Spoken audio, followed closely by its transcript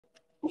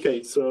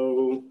Okay,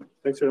 so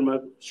thanks very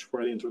much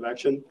for the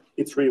introduction.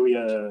 It's really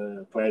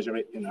a pleasure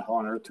and an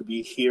honor to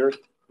be here.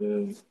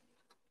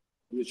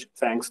 Huge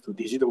thanks to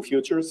Digital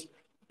Futures,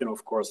 and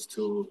of course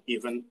to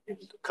Ivan and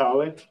to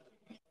Kale.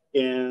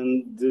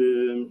 And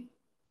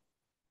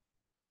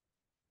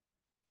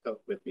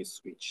let me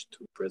switch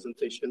to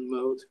presentation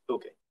mode.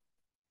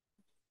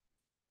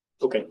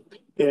 Okay,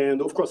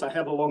 and of course I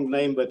have a long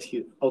name, but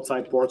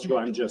outside Portugal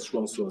I'm just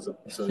João Sousa.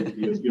 So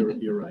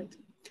you're right.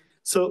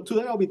 So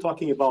today I'll be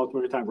talking about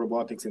maritime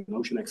robotics and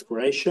ocean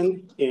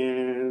exploration,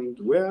 and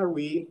where are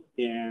we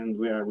and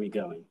where are we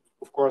going?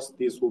 Of course,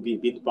 this will be a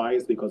bit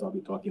biased because I'll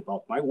be talking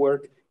about my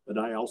work, but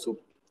I also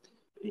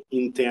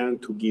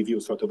intend to give you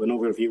sort of an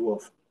overview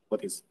of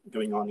what is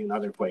going on in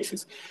other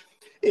places.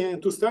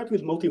 And to start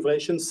with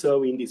motivation,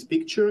 so in this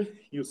picture,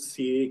 you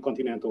see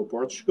continental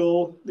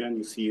Portugal, then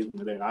you see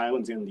the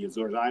islands and the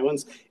Azores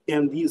Islands,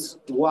 and this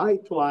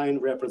white line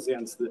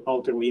represents the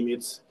outer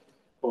limits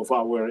of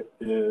our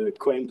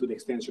claim to the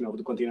extension of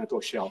the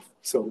continental shelf.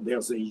 So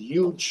there's a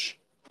huge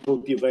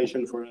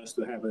motivation for us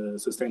to have a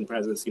sustained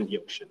presence in the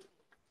ocean.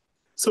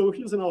 So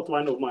here's an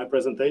outline of my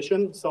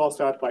presentation. So I'll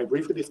start by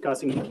briefly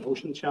discussing the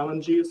ocean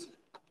challenges.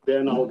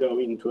 Then I'll go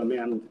into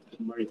unmanned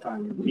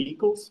maritime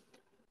vehicles.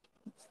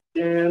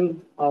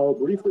 Then I'll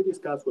briefly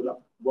discuss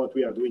what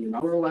we are doing in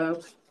our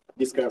lab,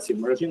 discuss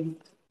emerging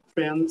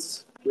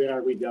trends, where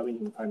are we going,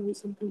 and finally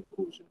some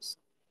conclusions.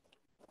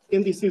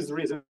 And this is the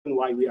reason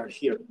why we are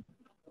here.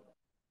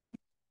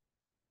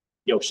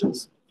 The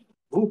oceans,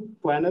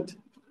 planet,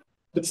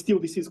 but still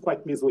this is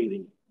quite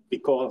misleading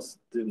because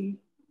the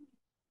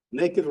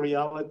naked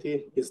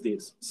reality is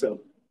this. So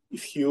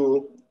if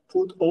you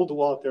put all the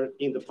water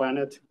in the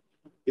planet,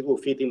 it will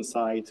fit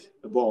inside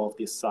a ball of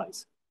this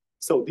size.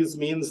 So this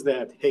means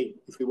that, hey,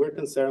 if we were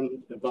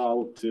concerned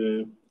about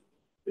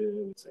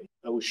say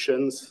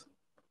oceans,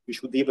 we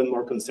should be even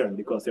more concerned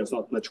because there's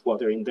not much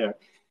water in there.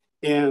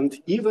 And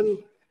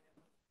even,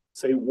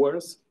 say,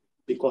 worse,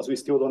 because we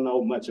still don't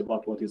know much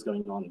about what is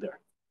going on there.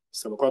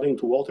 So according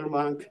to Walter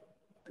Munk,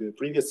 the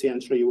previous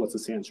century was a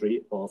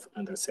century of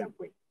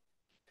undersampling.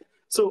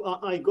 So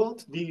I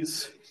got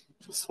this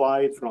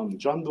slide from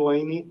John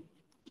Delaney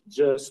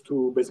just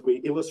to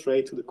basically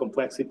illustrate the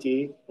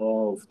complexity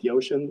of the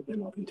ocean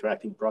and of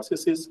interacting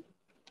processes.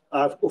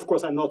 Of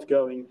course, I'm not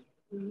going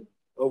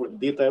over the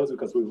details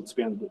because we would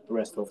spend the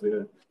rest of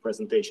the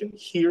presentation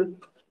here,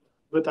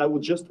 but I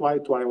would just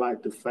like to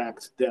highlight the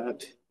fact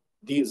that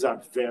these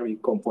are very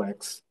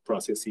complex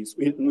processes.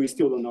 We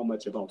still don't know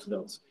much about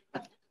those.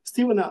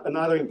 Still,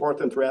 another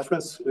important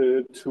reference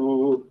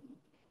to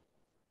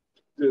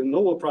the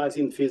Nobel Prize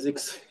in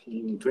Physics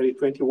in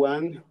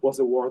 2021 was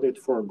awarded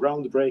for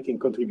groundbreaking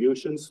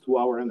contributions to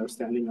our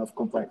understanding of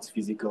complex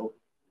physical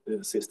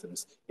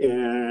systems.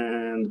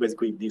 And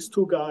basically, these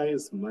two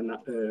guys,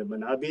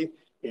 Manabe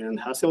and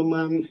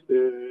Hasselmann,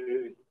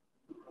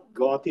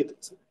 got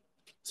it,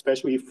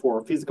 especially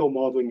for physical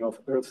modeling of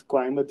Earth's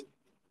climate,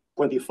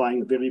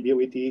 quantifying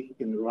variability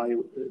in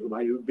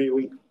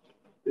reliability,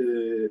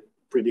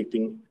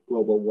 predicting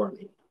global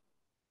warming.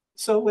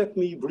 So let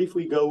me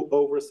briefly go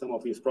over some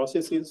of these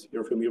processes.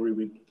 You're familiar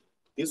with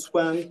this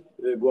one,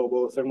 the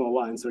global thermal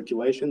line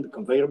circulation, the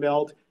conveyor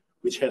belt,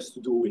 which has to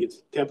do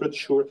with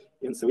temperature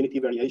and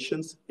salinity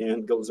variations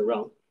and goes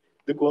around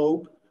the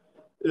globe.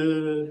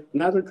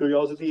 Another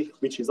curiosity,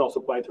 which is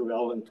also quite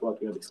relevant to what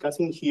we are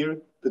discussing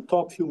here, the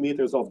top few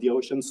meters of the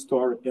ocean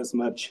store as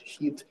much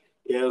heat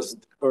as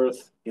the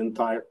Earth's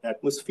entire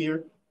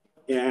atmosphere.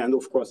 And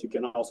of course, you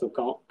can also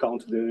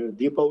count the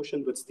deep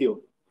ocean, but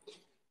still.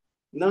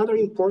 Another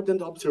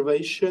important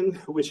observation,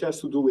 which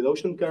has to do with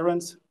ocean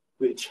currents,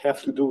 which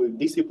have to do with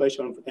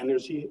dissipation of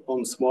energy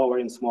on smaller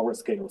and smaller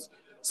scales.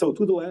 So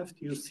to the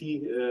left, you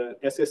see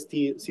SST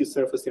sea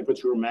surface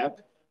temperature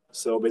map.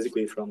 So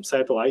basically from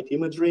satellite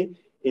imagery.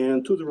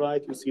 And to the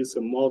right, you see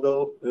some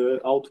model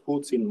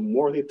outputs in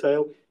more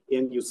detail.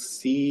 And you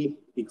see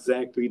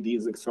exactly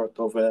these sort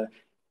of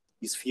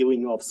this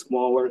feeling of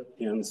smaller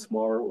and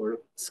smaller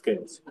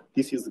scales.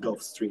 This is the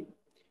Gulf Stream.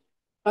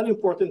 An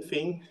important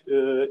thing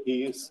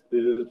is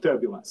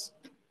turbulence.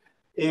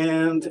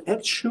 And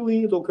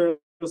actually it occurs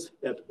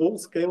at all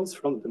scales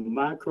from the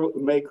macro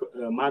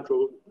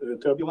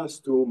turbulence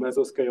to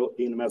mesoscale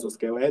in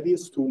mesoscale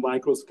eddies to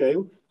micro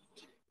scale.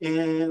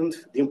 And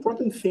the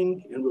important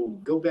thing, and we'll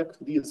go back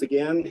to this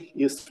again,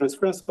 is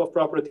transference of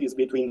properties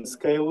between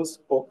scales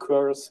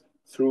occurs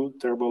through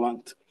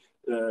turbulent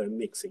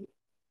mixing.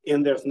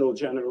 And there's no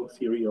general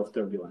theory of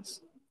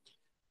turbulence.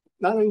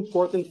 Another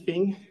important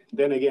thing,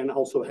 then again,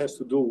 also has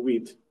to do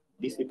with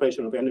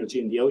dissipation of energy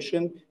in the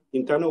ocean.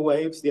 Internal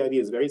waves, the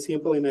idea is very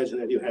simple. Imagine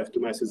that you have two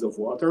masses of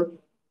water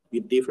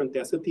with different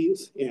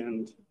densities,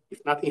 and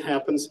if nothing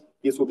happens,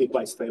 this will be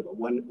quite stable.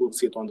 One will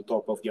sit on the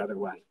top of the other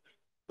one.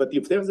 But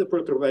if there's a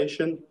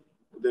perturbation,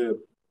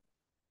 the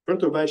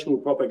perturbation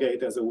will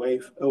propagate as a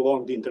wave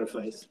along the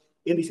interface.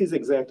 And this is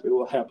exactly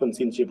what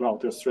happens in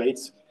Gibraltar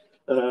Straits.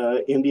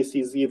 And this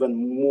is even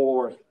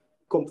more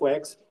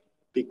complex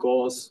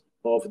because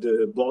of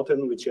the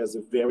bottom, which has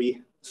a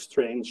very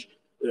strange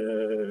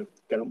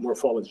kind of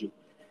morphology.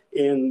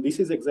 And this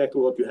is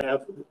exactly what you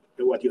have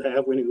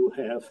when you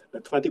have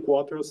Atlantic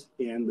waters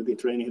and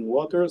Mediterranean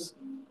waters.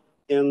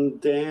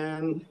 And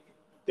then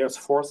there's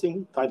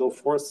forcing, tidal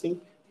forcing.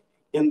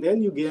 And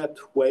then you get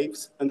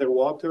waves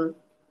underwater,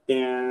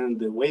 and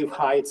the wave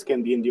heights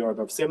can be in the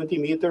order of 70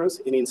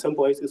 meters. And in some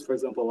places, for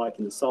example, like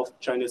in the South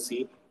China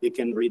Sea, they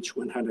can reach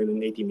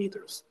 180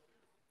 meters.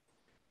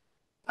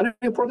 Another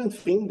important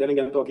thing, then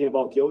again, talking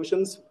about the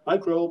oceans,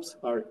 microbes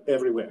are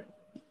everywhere.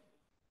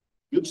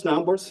 Huge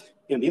numbers.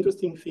 And the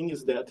interesting thing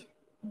is that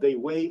they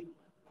weigh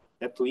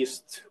at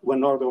least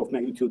 1 order of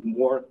magnitude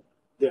more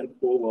than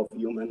all of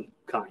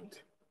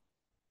humankind.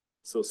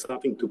 So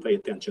something to pay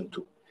attention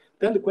to.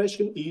 Then the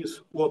question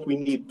is what we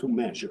need to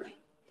measure.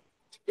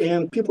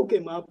 And people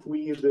came up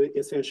with the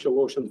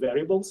essential ocean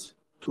variables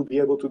to be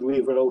able to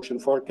deliver ocean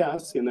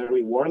forecasts and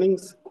early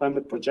warnings,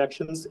 climate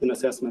projections, and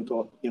assessment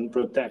of and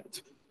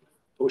protect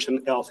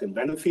ocean health and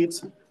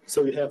benefits.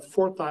 So you have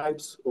 4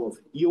 types of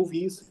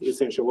EOVs,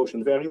 essential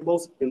ocean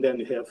variables, and then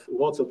you have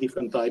lots of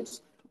different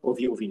types of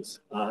EOVs.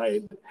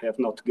 I have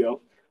not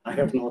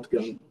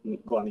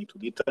gone into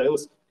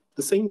details.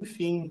 The same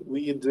thing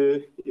with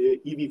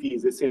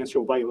EVVs,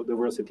 essential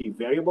biodiversity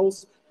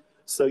variables.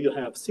 So you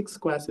have 6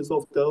 classes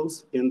of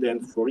those, and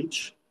then for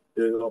each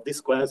of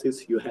these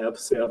classes, you have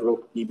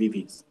several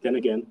EVVs. Then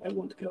again, I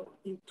won't go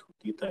into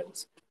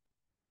details.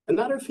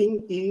 Another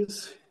thing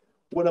is,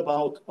 what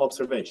about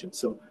observation?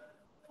 So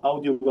how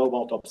do you go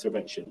about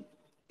observation?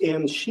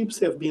 And ships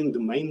have been the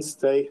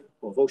mainstay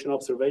of ocean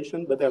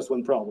observation, but there's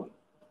one problem.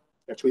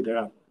 Actually, there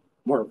are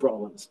more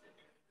problems.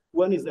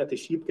 One is that the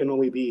ship can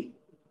only be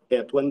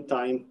at one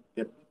time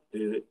at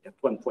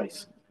one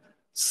place.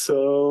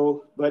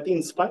 So, but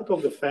in spite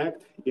of the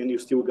fact, and you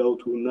still go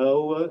to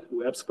NOAA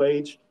web's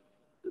page,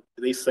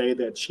 they say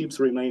that ships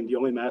remain the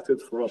only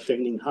method for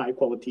obtaining high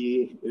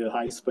quality,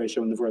 high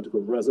spatial and vertical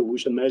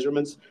resolution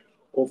measurements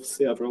of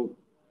several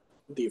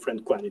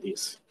different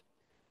quantities.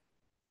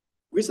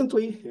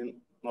 Recently, and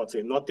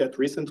not that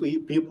recently,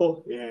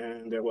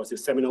 and there was a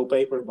seminal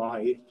paper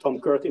by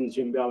Tom Curtin,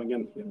 Jim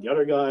Bellingham, and the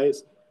other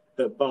guys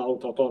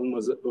about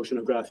autonomous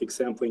oceanographic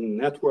sampling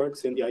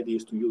networks, and the idea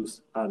is to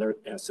use other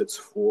assets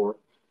for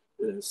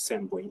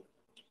sampling.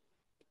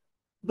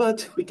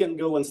 But we can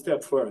go one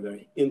step further,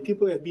 and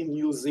people have been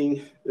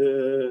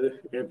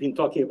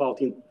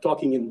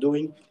talking and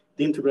doing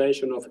the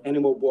integration of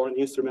animal-borne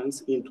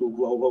instruments into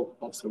global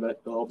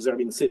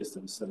observing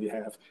systems. So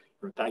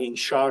you're tagging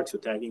sharks,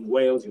 you're tagging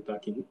whales, you're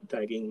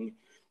tagging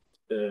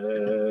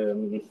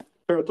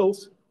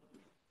turtles.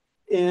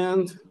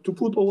 And to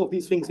put all of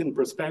these things in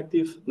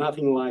perspective,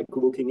 nothing like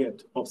looking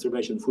at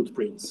observation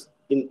footprints.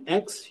 In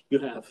X, you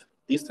have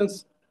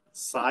distance,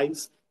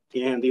 size,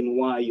 and in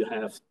Y, you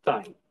have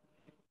time.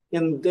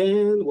 And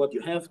then what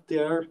you have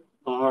there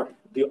are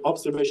the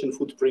observation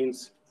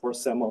footprints for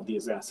some of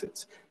these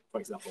assets. For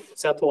example, for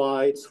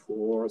satellites,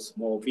 for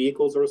small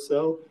vehicles or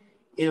so.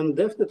 And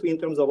definitely in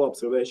terms of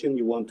observation,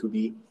 you want to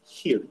be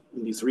here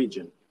in this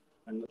region.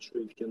 I'm not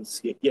sure if you can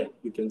see it. Yeah,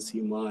 you can see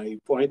my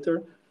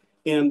pointer.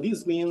 And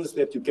this means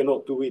that you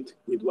cannot do it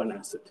with one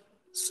asset.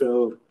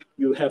 So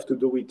you have to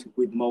do it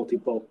with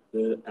multiple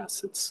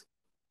assets.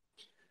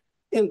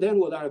 And then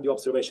what are the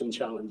observation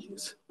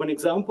challenges? One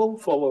example,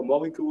 follow a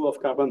molecule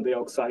of carbon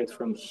dioxide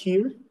from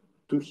here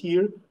to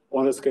here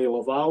on a scale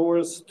of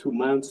hours to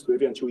months to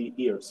eventually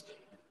years.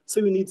 So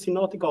you need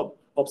synoptic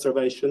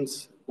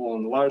observations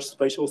on large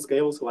spatial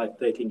scales, like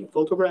taking a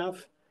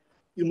photograph.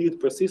 You need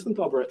persistent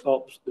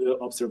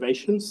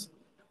observations.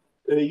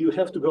 You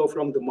have to go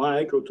from the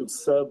micro to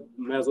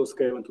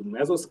sub-mesoscale and to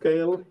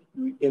mesoscale,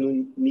 and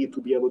you need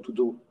to be able to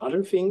do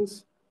other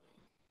things.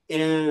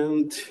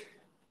 And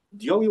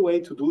the only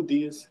way to do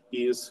this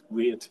is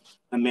with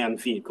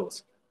unmanned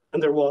vehicles,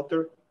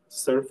 underwater,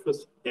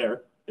 surface,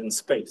 air, and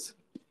space,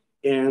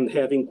 and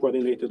having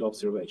coordinated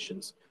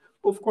observations.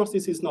 Of course,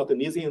 this is not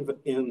an easy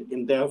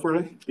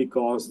endeavor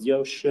because the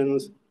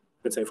oceans,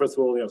 let's say, first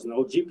of all, there's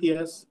no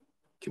GPS.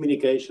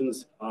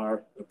 Communications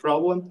are a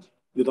problem.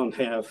 You don't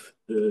have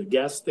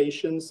gas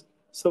stations,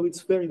 so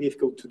it's very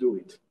difficult to do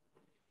it.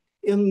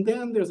 And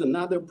then there's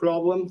another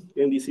problem,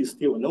 and this is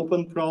still an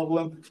open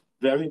problem,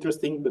 very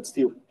interesting, but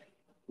still,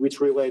 which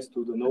relates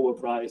to the Nobel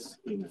Prize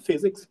in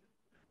physics,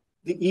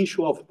 the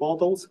issue of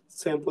models,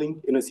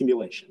 sampling, in a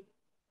simulation.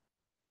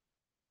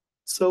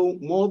 So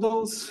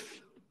models,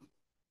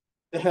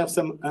 they have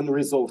some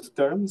unresolved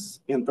terms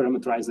and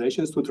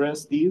parameterizations to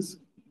address these.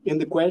 And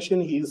the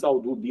question is, how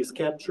do these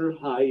capture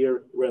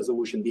higher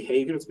resolution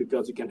behaviors?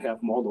 Because you can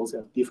have models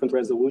at different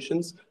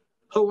resolutions.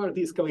 How are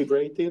these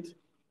calibrated?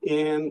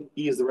 And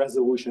is the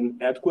resolution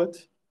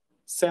adequate?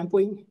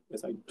 Sampling,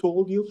 as I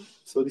told you.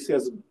 So this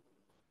is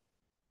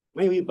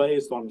mainly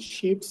based on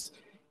ships.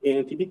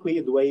 And typically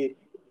the way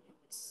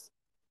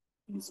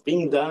it's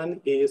being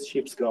done is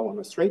ships go on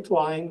a straight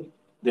line,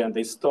 then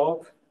they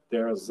stop.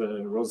 There's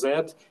a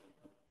rosette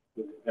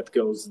that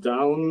goes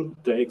down,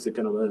 takes a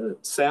kind of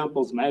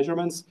samples,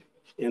 measurements,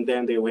 and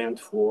then they went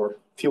for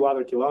a few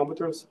other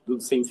kilometers, do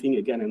the same thing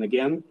again and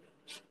again.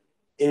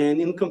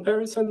 And in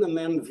comparison,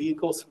 unmanned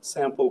vehicles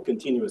sample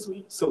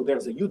continuously. So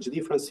there's a huge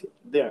difference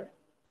there.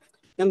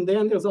 And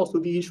then there's also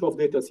the issue of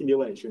data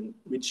simulation,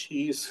 which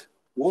is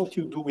what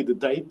you do with the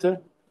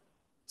data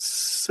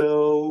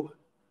so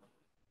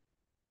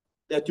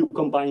that you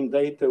combine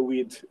data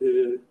with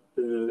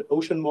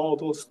ocean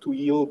models to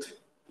yield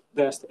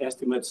best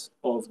estimates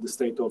of the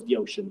state of the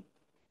ocean.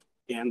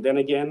 And then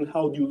again,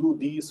 how do you do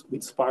this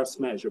with sparse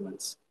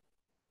measurements?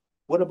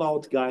 What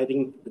about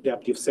guiding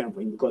adaptive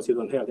sampling? Because you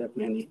don't have that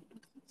many.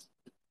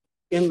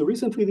 And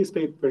recently, this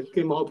paper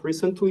came out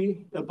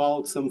recently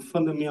about some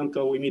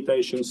fundamental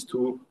limitations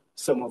to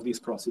some of these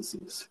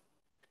processes.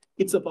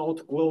 It's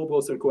about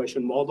global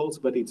circulation models,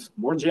 but it's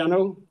more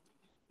general.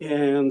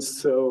 And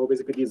so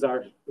basically these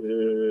are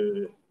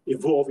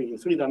evolving in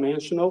three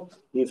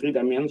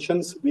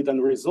dimensions with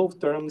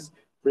unresolved terms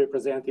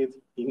represented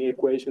in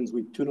equations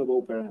with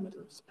tunable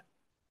parameters.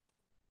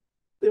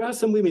 There are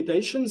some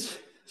limitations,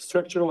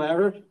 structural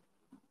error,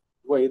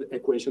 way the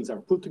equations are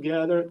put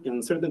together,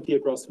 uncertainty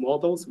across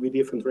models with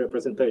different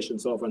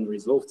representations of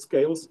unresolved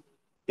scales,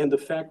 and the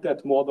fact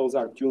that models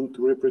are tuned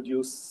to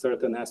reproduce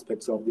certain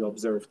aspects of the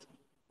observed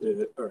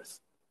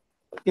Earth.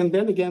 And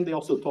then again, they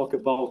also talk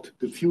about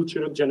the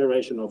future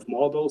generation of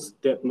models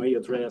that may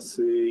address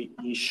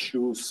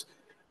issues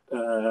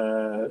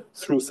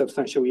through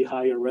substantially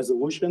higher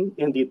resolution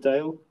and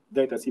detail,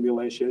 data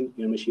simulation,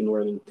 and machine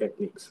learning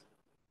techniques.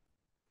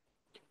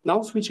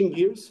 Now switching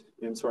gears,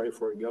 and sorry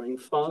for going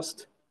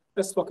fast,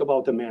 let's talk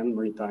about the manned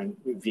maritime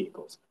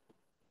vehicles.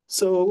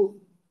 So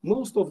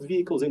most of the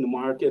vehicles in the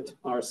market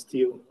are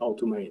still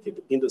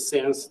automated in the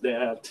sense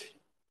that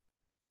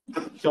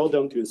tell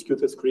them to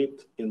execute a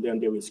script, and then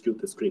they will execute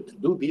the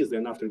script. Do this,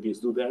 and after this,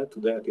 do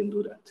that, and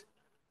do that.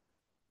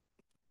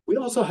 We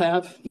also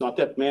have not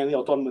that many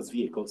autonomous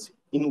vehicles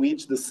in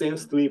which the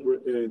sense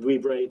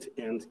deliberate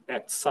and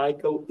act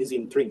cycle is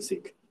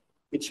intrinsic,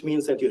 which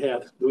means that you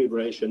have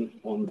deliberation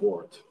on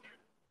board.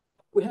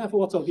 We have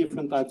lots of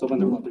different types of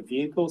underwater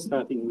vehicles,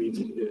 starting with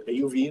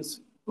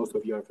AUVs. Most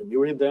of you are familiar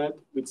with that,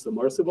 with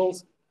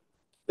submersibles.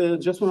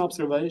 Just one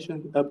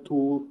observation, up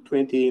to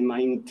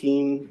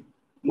 2019,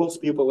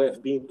 most people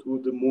have been to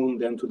the moon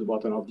than to the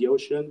bottom of the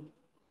ocean.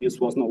 This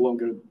was no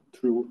longer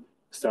true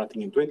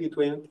starting in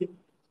 2020.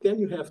 Then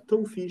you have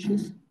tow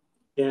fishes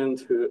and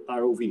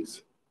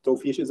ROVs. Tow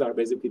fishes are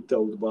basically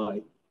towed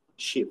by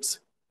ships.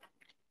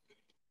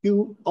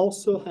 You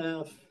also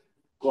have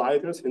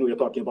gliders, and we're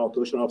talking about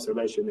ocean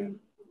observation and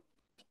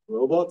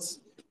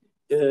robots.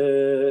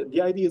 The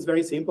idea is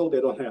very simple.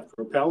 They don't have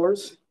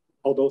propellers,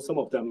 although some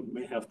of them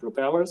may have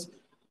propellers.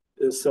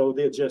 So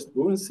they're just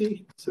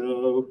buoyancy.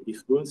 So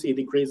if buoyancy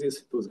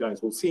decreases, those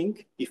guys will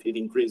sink. If it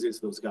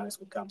increases, those guys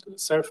will come to the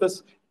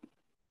surface.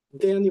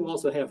 Then you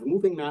also have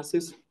moving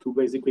masses to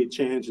basically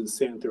change the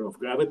center of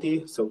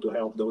gravity. So to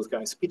help those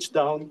guys pitch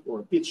down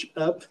or pitch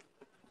up.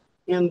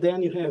 And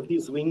then you have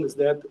these wings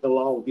that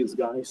allow these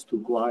guys to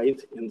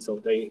glide. And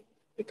so they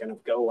kind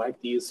of go like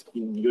this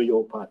in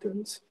yo-yo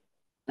patterns.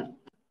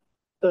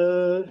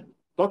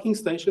 Docking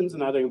stations,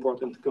 another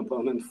important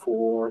component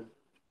for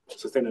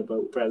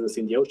sustainable presence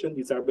in the ocean.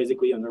 These are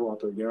basically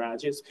underwater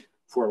garages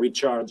for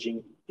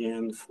recharging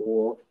and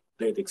for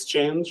data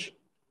exchange.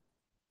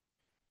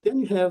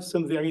 Then you have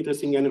some very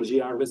interesting energy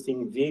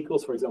harvesting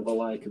vehicles, for example,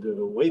 like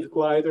the wave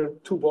glider,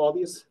 2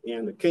 bodies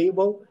and a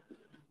cable.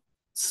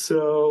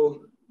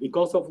 So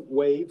because of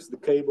waves, the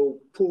cable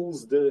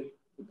pulls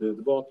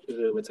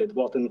let's say the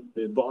bottom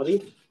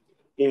body,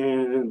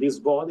 and this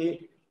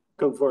body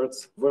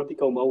converts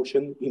vertical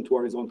motion into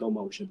horizontal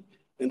motion.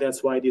 And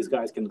that's why these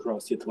guys can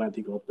cross the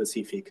Atlantic or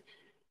Pacific.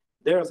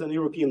 There's an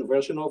European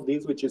version of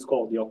this, which is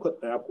called the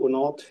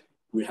Aquanaut.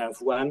 We have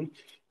one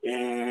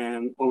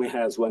and only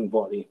has one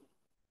body.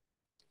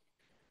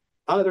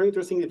 Other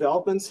interesting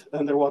developments,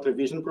 underwater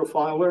vision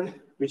profiler,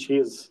 which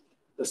is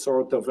a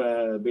sort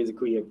of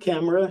basically a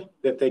camera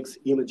that takes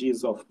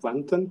images of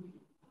plankton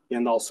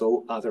and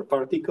also other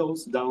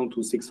particles down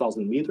to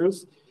 6,000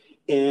 meters.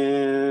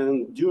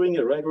 And during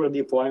a regular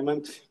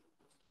deployment,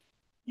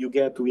 you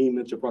get to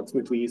image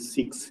approximately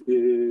 6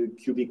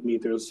 cubic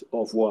meters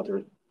of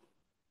water.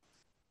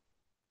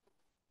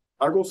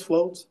 Argos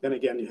floats, and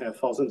again, you have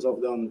thousands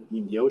of them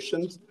in the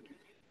oceans.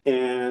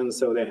 And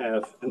so they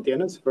have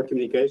antennas for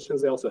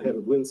communications. They also have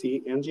a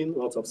buoyancy engine,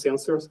 lots of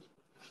sensors.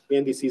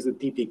 And this is a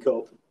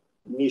typical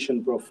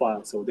mission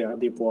profile. So they are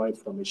deployed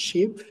from a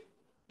ship.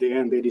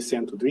 Then they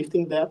descend to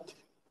drifting depth.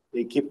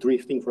 They keep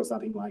drifting for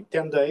something like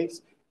 10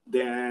 days.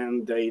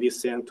 Then they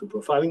descend to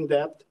profiling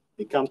depth.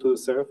 They come to the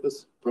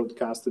surface,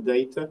 broadcast the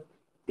data,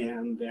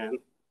 and then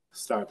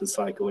start the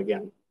cycle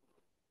again.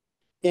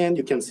 And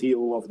you can see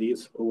all of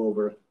these all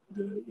over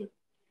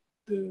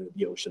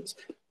the oceans.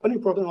 An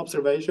important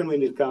observation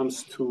when it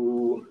comes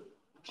to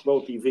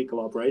multi-vehicle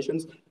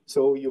operations.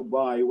 So you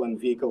buy one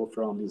vehicle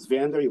from this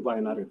vendor, you buy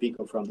another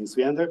vehicle from this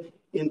vendor,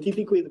 and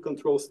typically the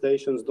control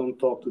stations don't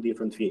talk to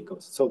different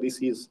vehicles. So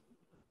this is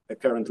a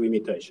current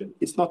limitation.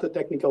 It's not a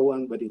technical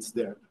one, but it's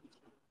there.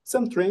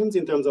 Some trends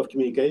in terms of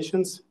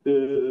communications,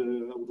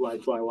 I would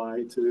like to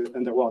highlight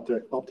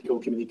underwater optical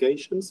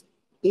communications.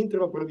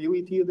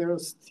 interoperability,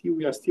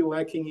 we are still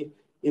lacking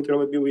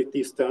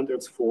interoperability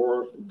standards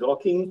for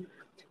docking.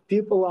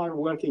 People are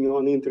working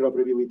on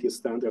interoperability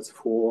standards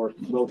for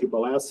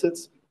multiple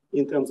assets.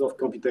 In terms of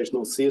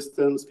computational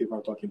systems, people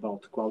are talking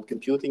about cloud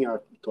computing,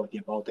 are talking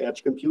about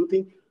edge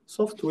computing,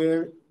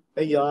 software,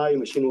 AI,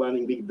 machine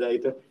learning, big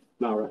data,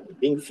 now are a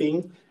big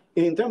thing.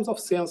 And in terms of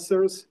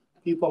sensors,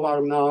 people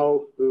are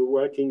now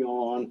working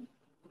on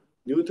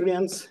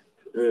nutrients,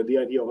 the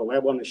idea of a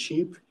lab on a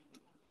ship,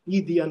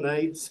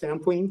 eDNA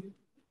sampling,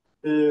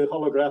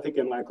 holographic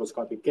and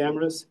microscopic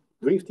cameras,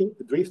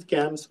 drift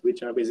cams,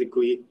 which are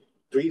basically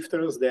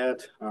drifters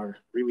that are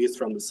released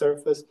from the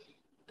surface.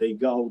 They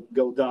go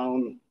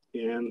down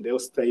and they'll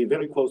stay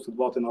very close to the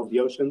bottom of the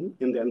ocean,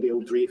 and then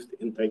they'll drift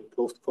and take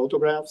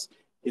photographs,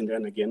 and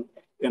then again,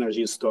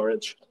 energy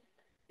storage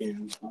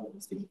and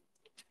harvesting.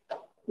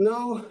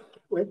 Now,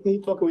 let me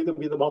talk a little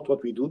bit about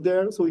what we do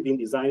there. So we've been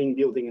designing,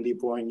 building, and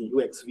deploying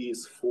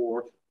UXVs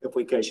for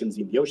applications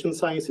in the ocean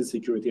sciences,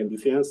 security, and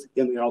defense,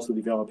 and we're also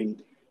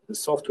developing the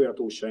software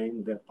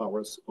toolchain that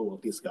powers all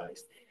of these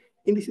guys.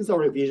 And this is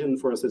our vision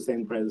for a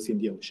sustained presence in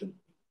the ocean.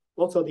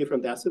 Lots of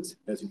different assets,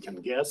 as you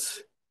can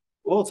guess.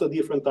 Lots of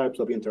different types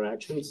of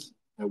interactions.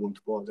 I won't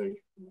bother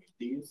with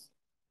these.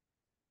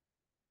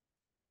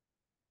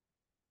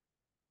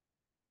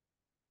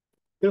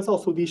 There's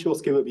also the issue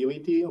of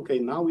scalability. Okay,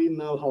 now we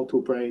know how to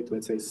operate,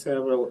 let's say,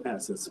 several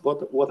assets.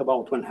 What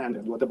about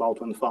 100? What about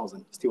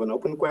 1,000? Still an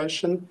open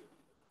question.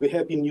 We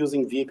have been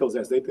using vehicles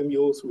as data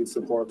mules with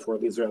support for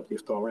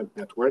disruptive torrent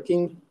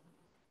networking.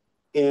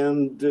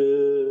 And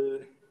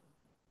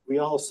we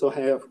also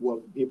have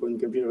what people in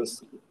computer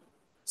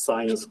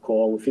science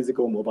call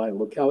physical mobile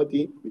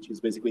locality, which is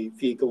basically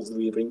vehicles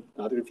delivering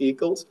other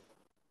vehicles.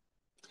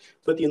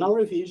 But in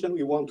our vision,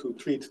 we want to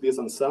treat this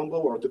ensemble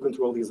or to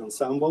control this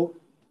ensemble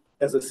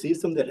as a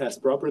system that has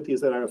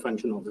properties that are a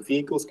function of the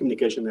vehicles,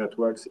 communication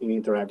networks, and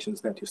interactions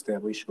that you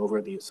establish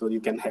over these. So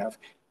you can have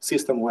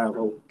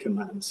system-level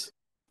commands.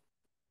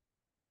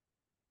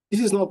 This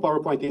is not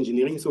PowerPoint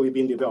engineering, so we've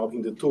been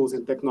developing the tools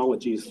and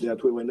technologies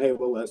that will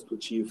enable us to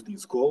achieve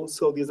these goals.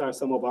 So these are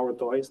some of our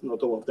toys.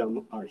 Not all of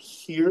them are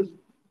here.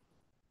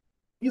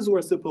 These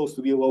were supposed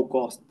to be low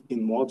cost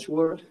and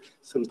modular.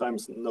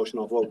 Sometimes the notion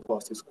of low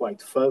cost is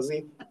quite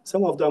fuzzy.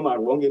 Some of them are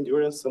long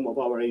endurance. Some of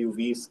our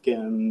AUVs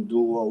can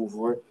do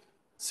over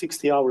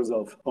 60 hours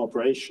of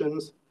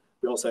operations.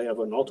 We also have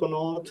an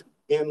autonaut,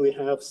 and we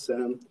have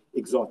some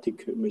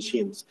exotic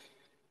machines.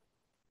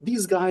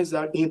 These guys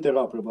are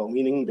interoperable,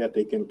 meaning that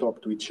they can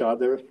talk to each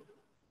other.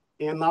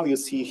 And now you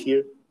see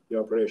here the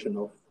operation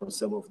for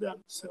some of them.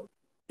 So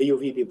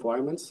AUV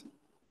deployments,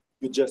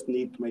 you just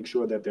need to make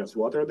sure that there's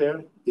water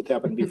there. It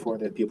happened before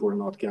that people were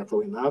not careful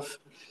enough.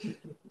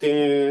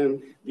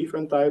 Then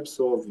different types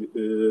of,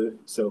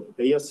 so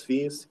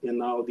ASVs, and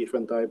now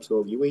different types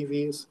of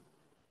UAVs,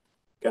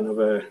 kind of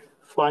a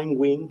flying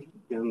wing,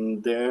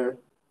 and there,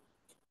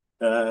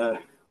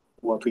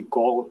 what we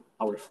call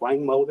our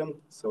flying modem,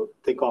 so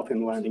takeoff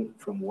and landing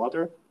from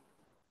water.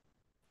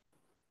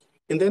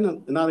 And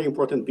then another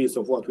important piece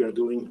of what we are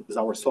doing is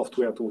our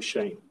software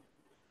toolchain.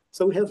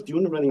 So we have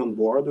Dune running on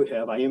board. We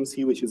have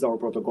IMC, which is our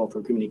protocol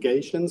for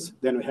communications.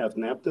 Then we have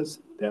Neptus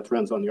that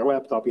runs on your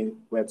laptop and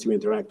lets you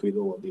interact with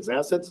all of these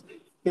assets.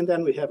 And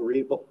then we have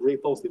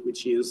Repulse,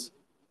 which is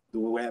the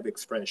web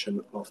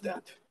expression of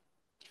that.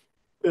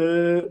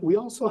 We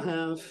also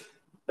have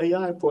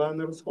AI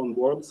planners on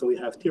board. So we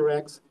have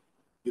T-Rex.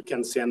 You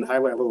can send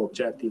high-level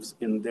objectives,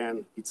 and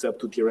then it's up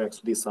to T-Rex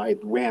to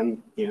decide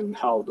when and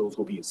how those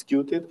will be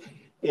executed.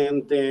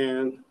 And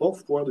then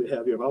off-board, we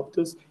have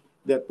Europtus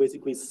that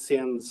basically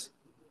sends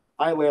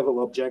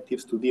high-level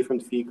objectives to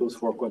different vehicles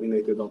for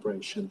coordinated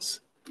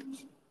operations.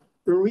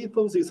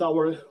 Repulse is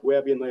our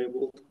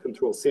web-enabled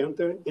control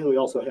center, and we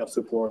also have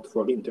support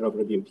for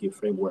interoperability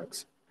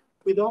frameworks.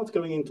 Without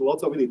going into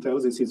lots of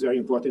details, this is very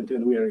important,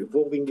 and we are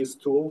evolving this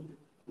tool.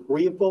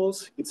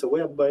 Repulse, it's a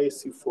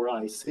web-based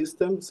C4I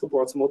system,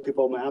 supports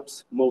multiple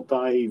maps,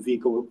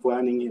 multi-vehicle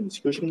planning and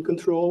execution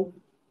control,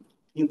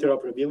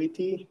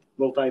 interoperability,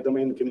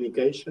 multi-domain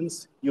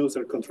communications,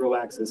 user control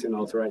access and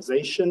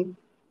authorization,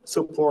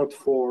 support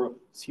for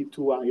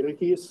C2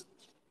 hierarchies,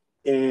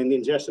 and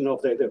ingestion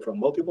of data from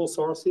multiple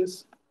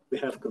sources. We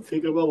have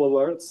configurable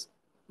alerts,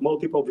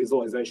 multiple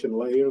visualization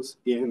layers,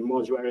 and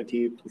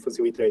modularity to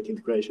facilitate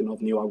integration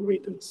of new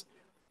algorithms.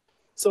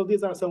 So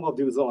these are some of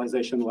the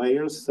visualization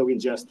layers. So we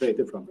ingest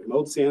data from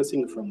remote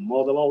sensing, from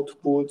model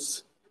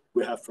outputs.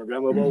 We have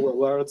programmable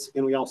alerts,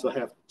 and we also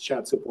have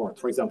chat support.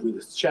 For example,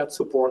 with chat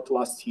support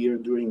last year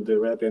during the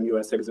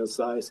REP-MUS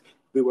exercise,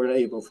 we were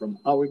able from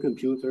our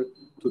computer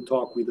to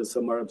talk with the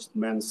submerged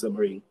manned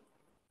submarine.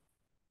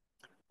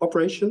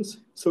 Operations,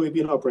 so we've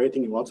been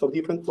operating in lots of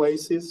different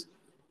places.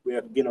 We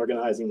have been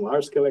organizing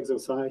large-scale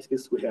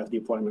exercises. We have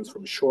deployments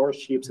from shore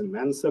ships and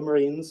manned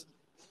submarines.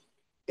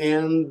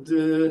 And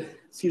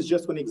this is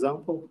just one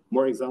example,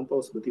 more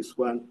examples, but this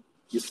one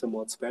is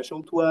somewhat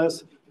special to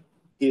us.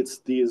 It's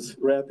this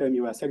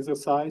REP-MUS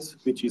exercise,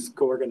 which is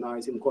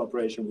co-organized in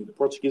cooperation with the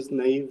Portuguese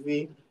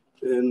Navy,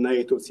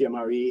 NATO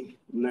CMRE,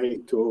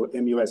 NATO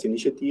MUS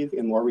initiative,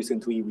 and more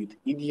recently with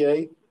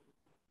EDA.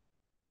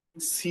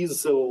 This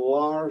is a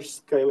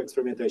large-scale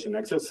experimentation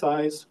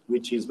exercise,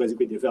 which is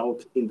basically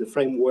developed in the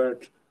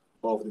framework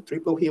of the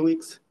triple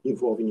helix,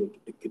 involving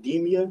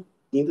academia,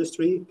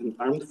 industry, and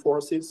armed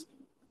forces.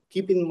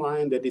 Keep in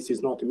mind that this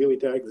is not a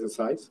military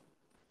exercise.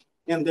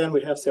 And then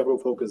we have several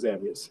focus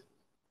areas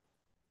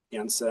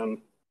and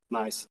some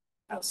nice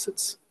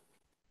assets.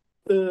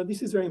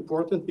 This is very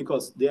important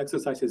because the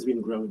exercise has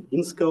been growing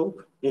in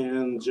scope,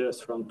 and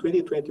just from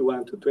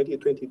 2021 to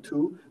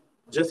 2022,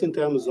 just in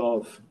terms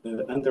of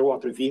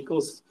underwater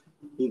vehicles,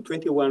 in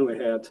 21 we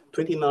had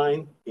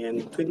 29, and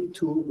in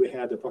 22 we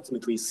had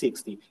approximately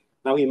 60.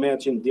 Now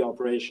imagine the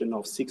operation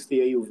of 60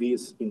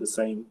 AUVs in the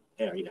same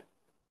area.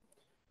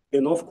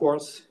 And of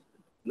course,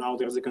 now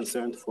there's a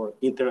concern for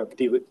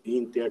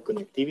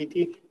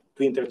interconnectivity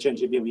to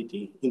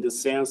interchangeability, in the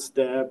sense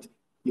that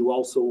you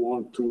also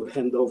want to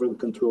hand over the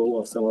control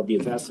of some of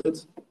these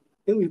assets.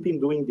 And we've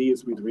been doing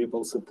this with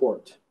Ripple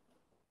support.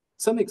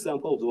 Some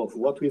examples of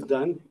what we've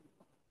done,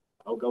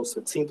 I'll go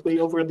succinctly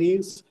over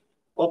these.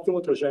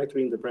 Optimal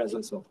trajectory in the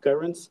presence of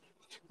currents.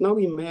 Now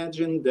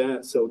imagine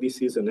that, so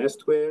this is an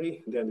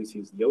estuary, then this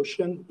is the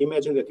ocean.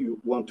 Imagine that you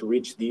want to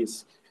reach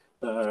this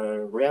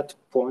red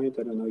point.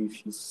 I don't know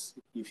if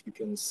you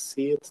can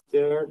see it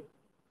there.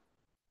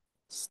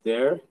 It's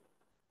there.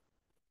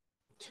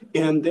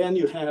 And then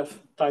you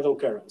have tidal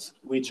currents,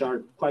 which are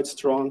quite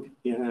strong,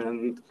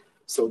 and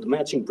so the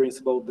matching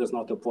principle does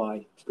not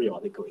apply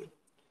periodically.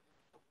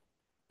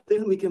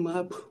 Then we came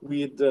up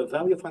with the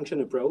value function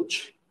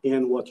approach,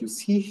 and what you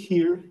see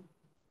here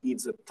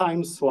is a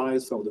time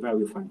slice of the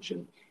value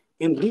function.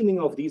 And the meaning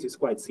of this is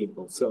quite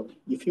simple. So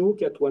if you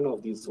look at one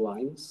of these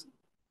lines,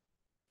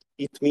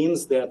 it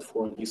means that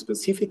for the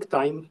specific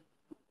time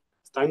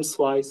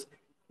slice,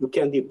 you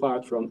can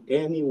depart from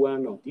any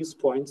one of these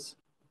points.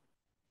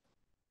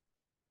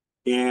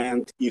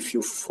 And if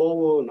you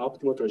follow an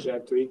optimal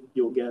trajectory,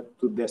 you'll get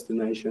to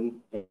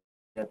destination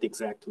at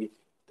exactly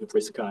the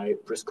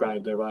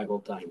prescribed arrival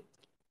time.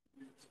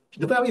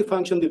 The value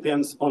function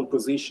depends on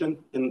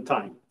position and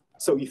time.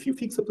 So if you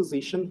fix a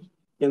position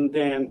and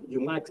then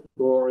you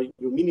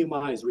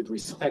minimize with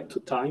respect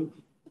to time,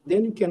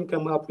 then you can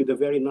come up with a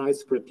very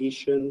nice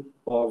partition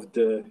of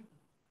the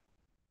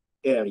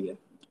area,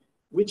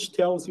 which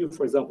tells you,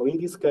 for example, in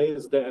this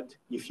case, that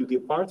if you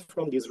depart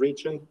from this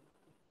region,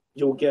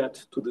 you'll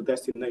get to the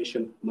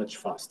destination much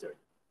faster.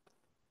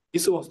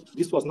 This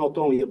was not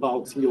only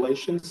about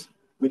simulations.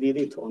 We did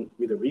it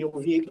with a real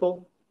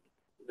vehicle,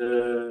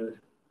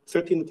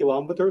 13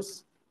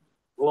 kilometers,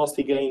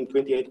 velocity gain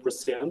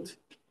 28%,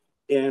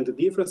 and the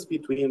difference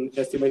between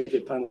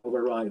estimated time of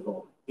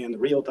arrival and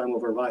real time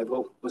of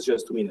arrival was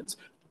just 2 minutes.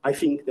 I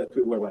think that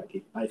we were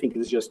lucky. I think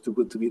it's just too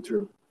good to be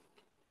true.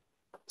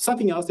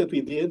 Something else that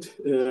we did,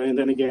 and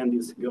then again,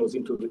 this goes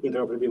into the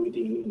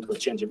interoperability and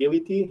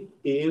interchangeability,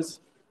 is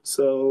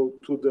so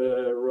to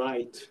the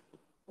right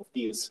of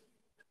this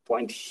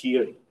point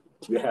here,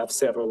 we have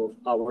several of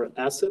our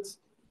assets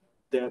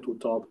that will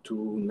talk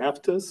to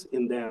NAFTAs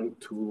and then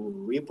to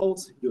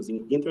ripples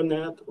using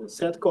internet or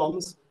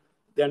SATCOMs.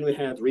 Then we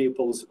had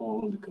ripples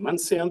on the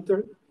command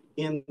center,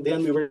 and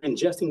then we were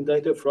ingesting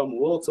data from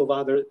lots of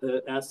other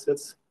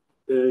assets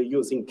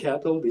using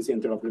CATL, this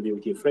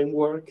interoperability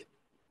framework.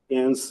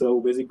 And so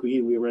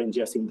basically we were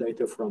ingesting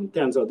data from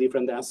tens of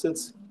different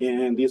assets.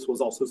 And this was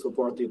also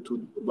supported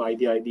by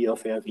the idea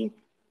of having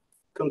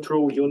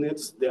control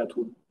units that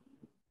would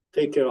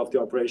take care of the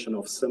operation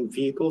of some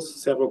vehicles,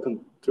 several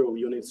control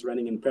units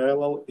running in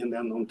parallel. And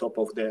then on top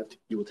of that,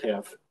 you would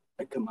have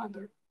a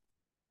commander.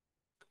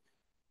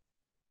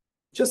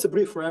 Just a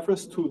brief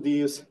reference to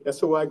these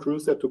SOI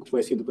cruise that took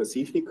place in the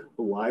Pacific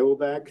a while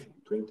back,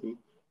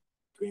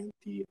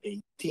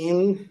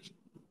 2018,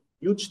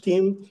 huge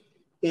team.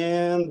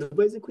 And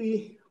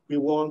basically, we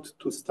want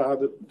to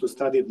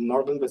study the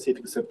Northern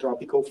Pacific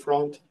subtropical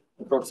front,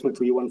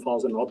 approximately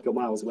 1,000 nautical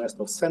miles west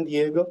of San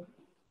Diego.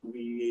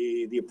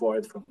 We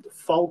deployed from the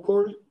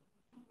Falcor.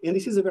 And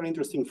this is a very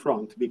interesting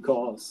front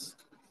because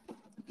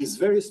it's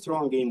very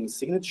strong in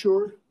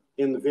signature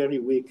and very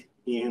weak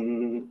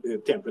in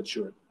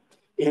temperature.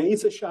 And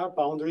it's a sharp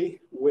boundary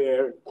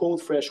where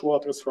cold fresh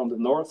waters from the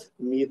north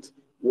meet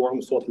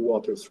warm salty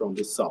waters from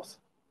the south.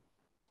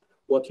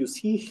 What you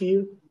see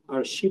here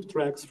are ship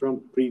tracks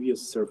from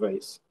previous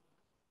surveys.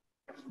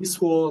 This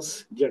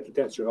was the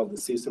architecture of the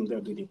system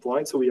that we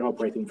deployed. So we are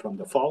operating from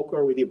the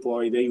Falcor. We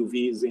deployed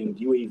AUVs and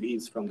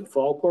UAVs from the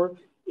Falcor.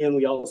 And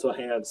we also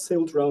had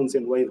sail drones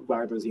and wave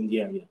gliders in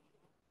the area.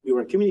 We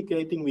were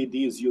communicating with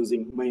these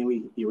using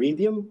mainly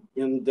Iridium.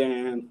 And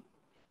then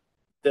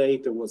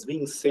data was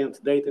being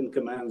sent, data and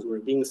commands were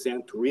being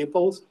sent to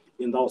ripples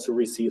and also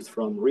received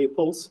from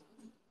ripples.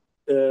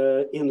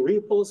 And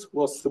ripples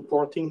was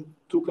supporting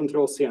two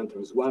control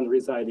centers, one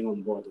residing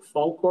on board the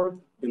Falcor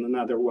and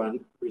another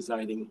one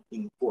residing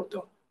in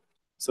Porto.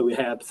 So we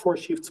had 4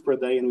 shifts per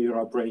day and we were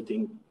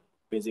operating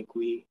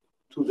basically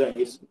 2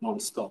 days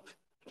nonstop.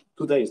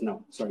 2 days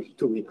now, sorry,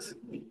 2 weeks.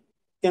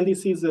 And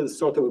this is a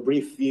sort of a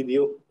brief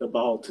video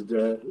about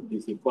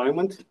this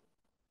deployment.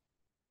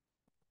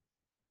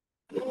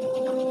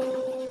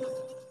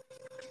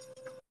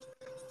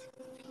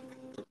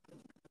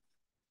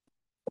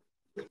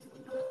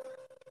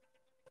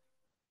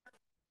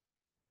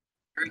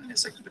 During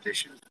this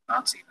expedition,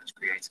 our team has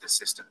created a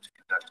system to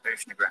conduct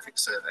oceanographic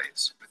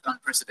surveys with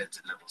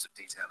unprecedented levels of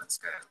detail and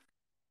scale.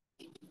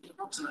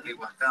 Approximately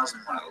 1,000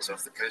 miles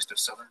off the coast of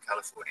Southern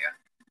California,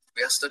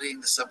 we are studying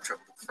the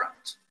subtropical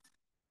front.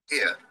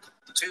 Here,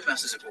 the two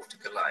masses of water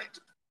collide,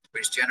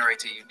 which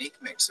generate a unique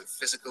mix of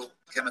physical,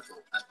 chemical,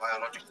 and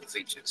biological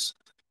features.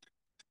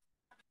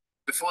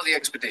 Before the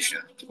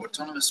expedition,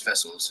 autonomous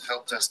vessels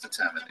helped us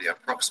determine the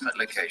approximate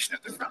location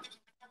of the front.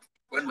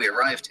 When we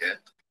arrived here,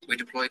 we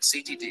deployed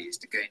CTDs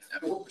to gain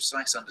a more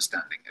precise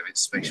understanding of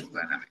its spatial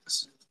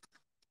dynamics.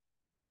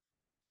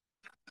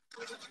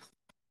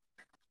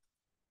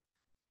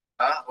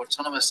 Our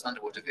autonomous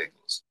underwater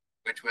vehicles,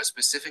 which were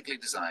specifically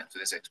designed for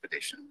this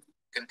expedition,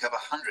 can cover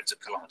hundreds of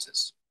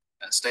kilometers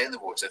and stay in the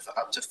water for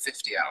up to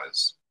 50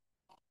 hours.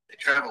 They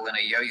travel in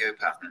a yo-yo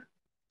pattern,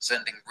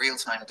 sending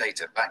real-time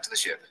data back to the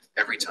ship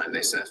every time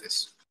they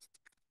surface.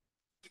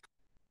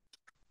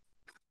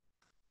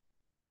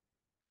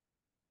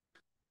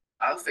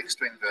 Our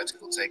fixed-wing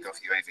vertical takeoff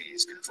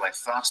UAVs can fly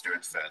faster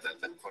and further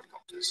than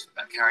quadcopters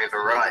and carry a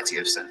variety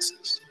of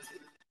sensors.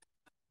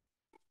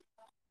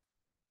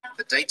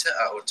 The data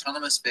our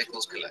autonomous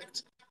vehicles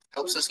collect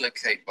helps us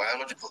locate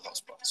biological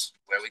hotspots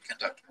where we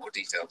conduct more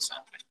detailed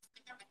sampling.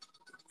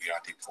 We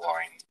are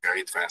deploying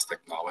very advanced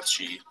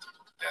technology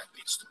that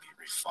needs to be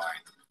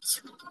refined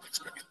through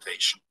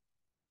experimentation.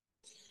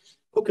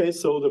 Okay,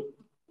 so the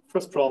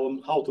first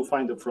problem, how to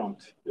find the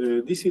front.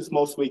 This is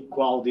mostly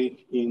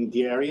cloudy in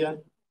the area.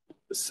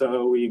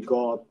 So we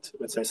got,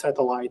 let's say,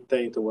 satellite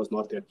data was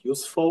not that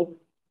useful.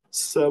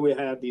 So we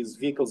had these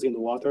vehicles in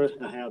the water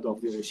ahead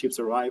of the ship's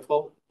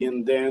arrival.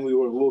 And then we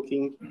were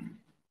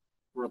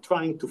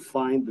trying to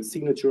find the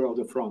signature of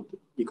the front,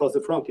 because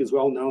the front is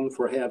well known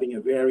for having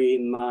a very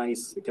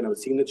nice kind of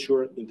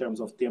signature in terms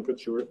of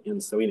temperature and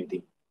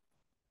salinity.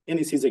 And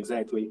this is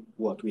exactly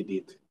what we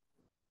did.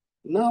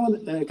 Now,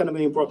 kind of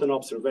an important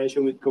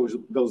observation, which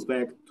goes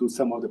back to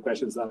some of the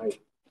questions I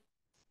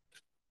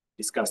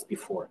discussed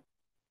before.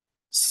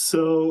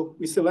 So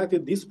we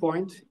selected this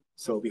point.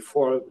 So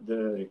before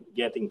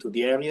getting to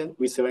the area,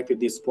 we selected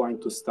this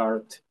point to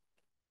start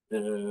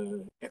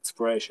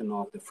exploration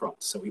of the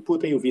front. So we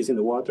put AUVs in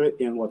the water,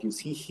 and what you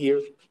see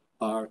here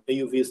are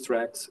AUV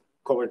tracks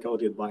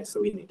color-coded by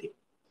salinity.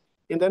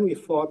 And then we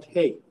thought,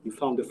 hey, we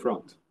found the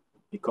front,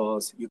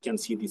 because you can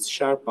see this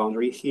sharp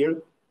boundary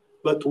here.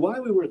 But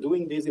while we were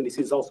doing this, and this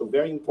is also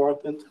very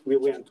important, we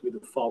went with the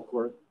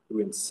Falcor,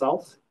 we went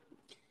south,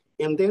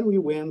 and then we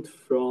went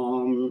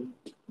from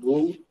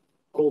blue,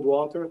 cold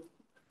water,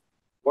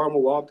 warm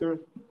water,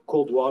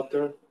 cold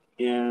water,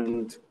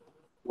 and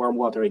warm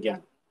water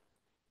again.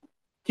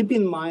 Keep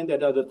in mind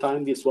that at the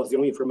time, this was the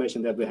only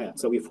information that we had.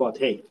 So we thought,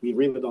 hey, we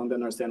really don't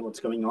understand what's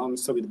going on,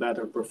 so we'd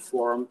better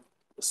perform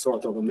a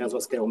sort of a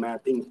mesoscale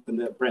mapping in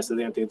the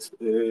precedented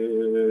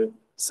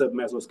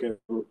sub-mesoscale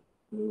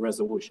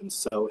resolution.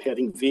 So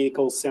having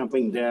vehicles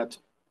sampling that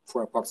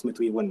for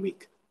approximately 1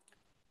 week.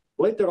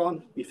 Later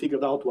on, we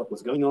figured out what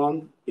was going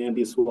on, and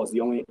this was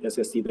the only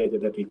SST data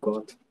that we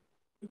got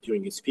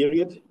during this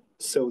period.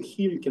 So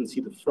here you can see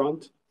the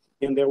front,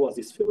 and there was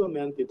this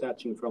filament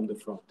detaching from the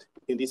front.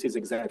 And this is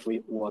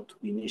exactly what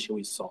we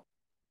initially saw.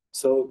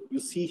 So you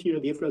see here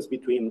the difference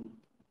between,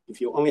 if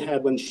you only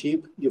had one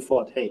ship, you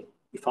thought, hey,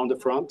 we found the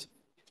front.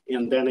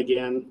 And then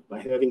again, by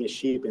having a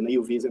ship and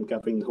AUVs and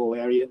covering the whole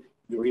area,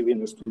 you really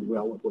understood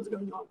well what was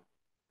going on.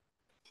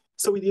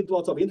 So we did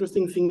lots of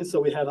interesting things. So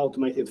we had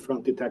automated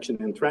front detection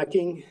and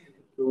tracking.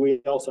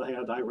 We also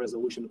had high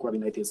resolution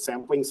coordinated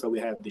sampling. So we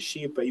had the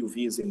ship,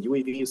 AUVs, and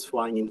UAVs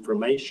flying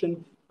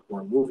information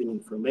or moving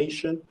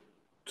information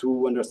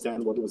to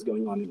understand what was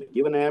going on in a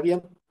given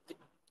area.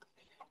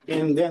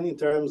 And then in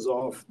terms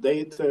of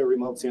data,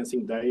 remote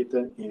sensing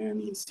data,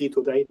 and in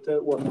situ data,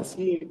 what you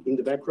see in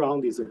the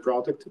background is a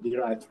product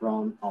derived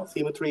from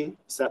altimetry,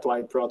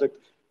 satellite product,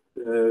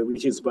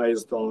 which is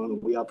based on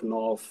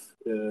Lyapunov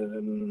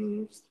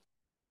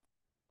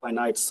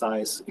finite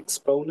size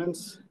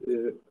exponents.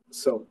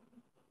 So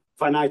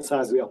finite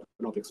size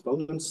Lyapunov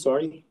exponents,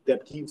 sorry,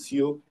 that gives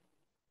you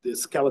the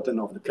skeleton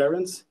of the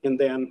currents. And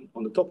then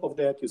on the top of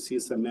that, you see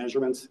some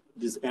measurements.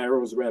 These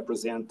arrows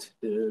represent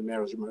the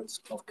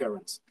measurements of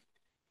currents.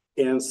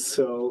 And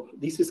so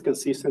this is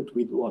consistent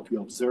with what we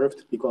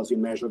observed, because we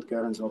measured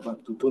currents of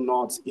up to 2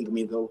 knots in the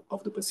middle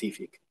of the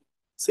Pacific.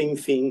 Same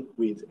thing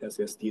with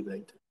SST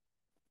data.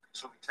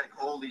 So we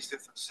take all these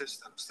different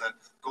systems that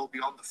go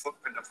beyond the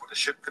footprint of what a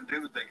ship can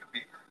do. They can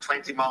be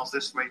 20 miles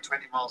this way,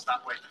 20 miles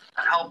that way,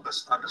 and help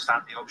us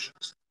understand the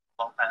oceans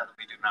a lot better than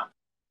we do now.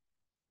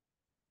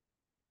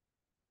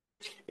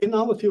 And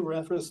now a few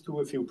references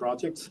to a few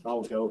projects.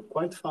 I'll go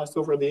quite fast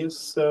over this.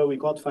 So we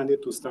got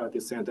funded to start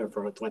the Center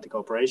for Atlantic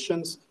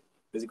Operations,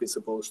 basically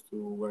supposed to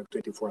work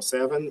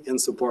 24/7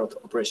 and support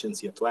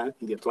operations in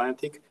the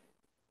Atlantic.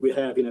 We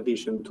have, in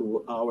addition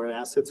to our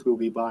assets, we'll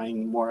be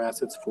buying more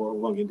assets for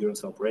long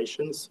endurance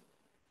operations.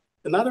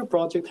 Another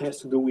project has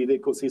to do with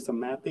ecosystem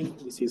mapping.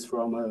 This is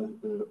from a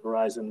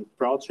Horizon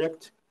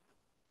project.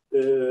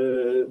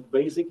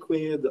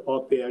 Basically, the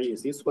op area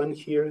is this one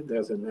here.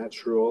 There's a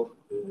natural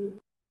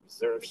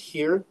reserve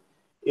here.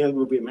 And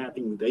we'll be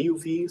mapping with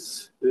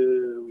AUVs.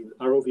 With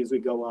ROVs, we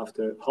go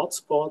after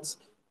hotspots.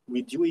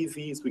 With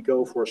UAVs, we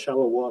go for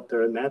shallow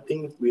water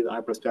mapping with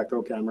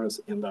hyperspectral cameras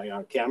and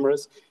IR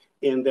cameras.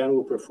 And then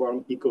we'll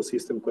perform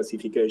ecosystem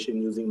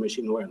classification using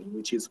machine learning,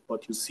 which is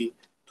what you see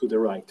to the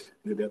right.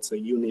 That's a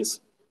UNIS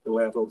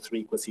level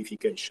 3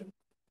 classification.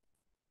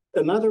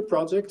 Another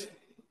project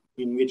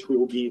in which we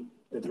will be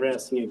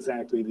addressing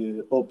exactly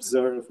the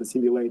observe,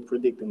 simulate,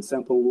 predict, and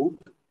sample loop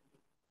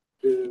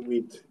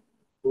with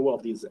all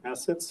of these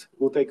assets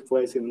will take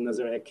place in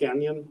Nazaré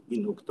Canyon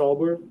in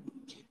October.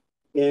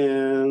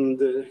 And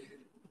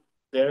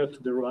there to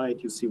the right,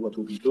 you see what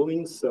we'll be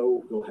doing.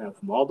 So we'll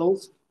have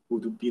models,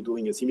 we'll be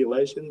doing a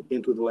simulation,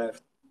 and to the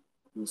left,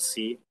 you'll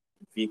see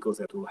vehicles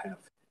that we'll have.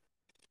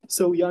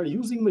 So we are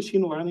using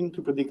machine learning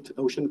to predict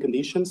ocean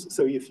conditions.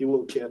 So if you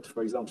look at,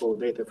 for example,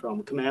 data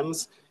from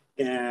CNAMS,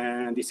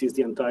 and this is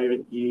the entire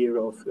year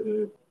of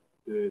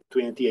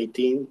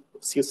 2018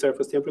 sea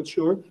surface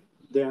temperature,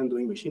 then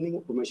doing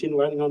machine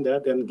learning on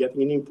that and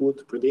getting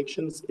input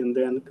predictions and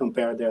then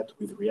compare that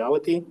with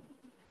reality.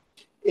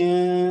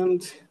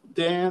 And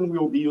then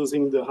we'll be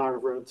using the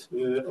Harvard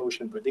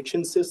Ocean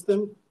Prediction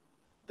System.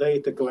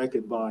 Data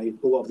collected by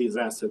all of these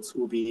assets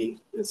will be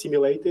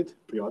simulated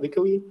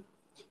periodically.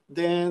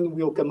 Then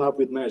we'll come up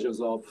with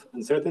measures of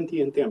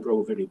uncertainty and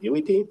temporal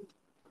variability.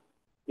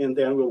 And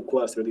then we'll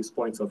cluster these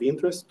points of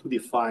interest to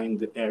define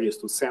the areas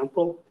to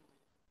sample.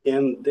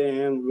 And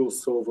then we'll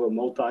solve a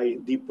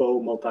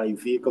multi-depot,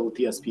 multi-vehicle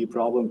TSP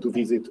problem to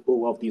visit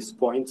all of these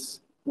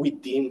points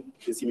within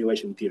the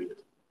simulation period.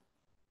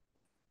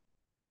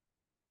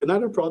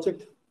 Another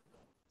project,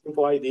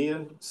 simple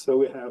idea. So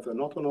we have an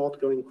autonaut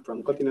going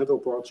from continental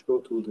Portugal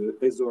to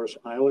the Azores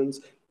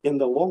Islands.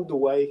 And along the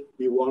way,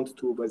 we want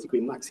to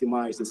basically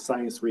maximize the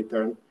science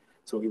return.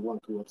 So we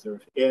want to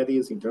observe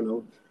eddies,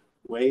 internal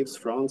waves,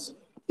 fronts.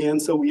 And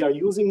so we are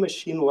using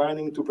machine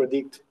learning to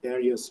predict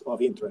areas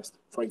of interest,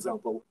 for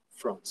example,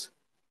 fronts.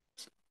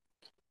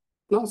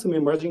 Now some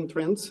emerging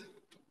trends.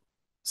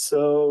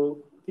 So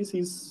this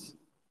is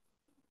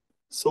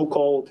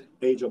so-called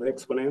age of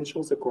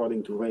exponentials,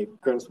 according to Ray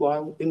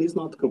Kurzweil, and it's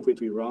not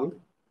completely wrong,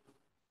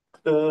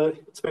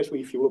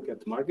 especially if you look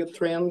at market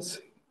trends.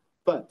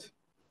 But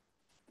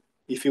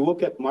if you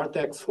look at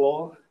Martek's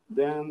law,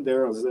 then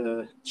there's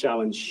a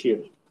challenge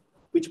here,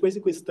 which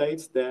basically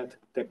states that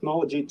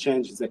technology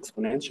changes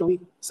exponentially,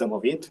 some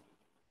of it,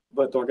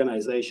 but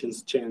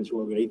organizations change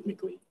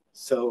logarithmically.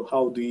 So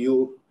how do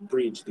you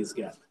bridge this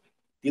gap?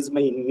 This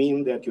may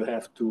mean that you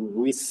have to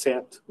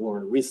reset or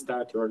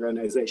restart your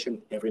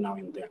organization every now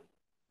and then.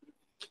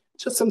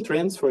 Just some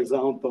trends, for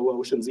example,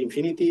 Ocean's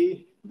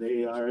Infinity,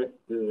 they are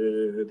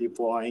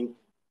deploying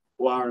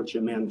large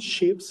unmanned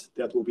ships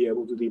that will be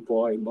able to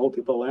deploy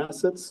multiple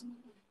assets.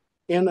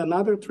 And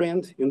another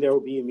trend, and there will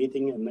be a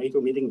meeting, a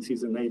NATO meeting, this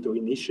is a NATO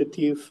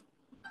initiative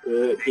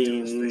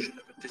in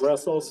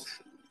Brussels,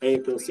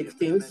 April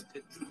 16th,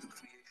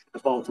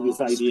 about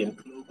this idea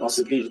of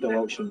the digital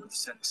ocean.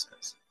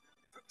 Sensors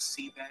from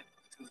seabed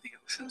through the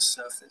ocean's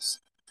surface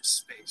to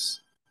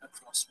space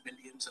across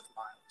millions of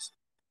miles.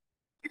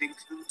 It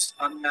includes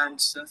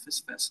unmanned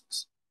surface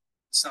vessels,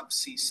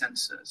 subsea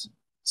sensors,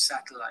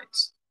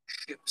 satellites,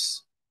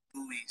 ships,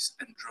 buoys,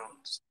 and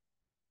drones.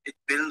 It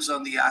builds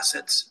on the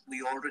assets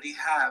we already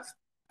have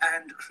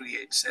and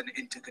creates an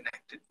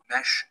interconnected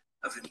mesh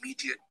of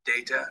immediate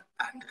data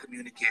and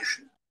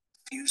communication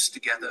fused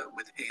together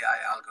with AI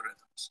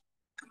algorithms,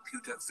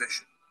 computer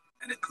vision,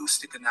 and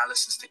acoustic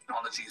analysis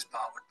technologies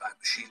powered by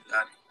machine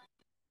learning,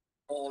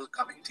 all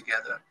coming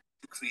together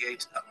to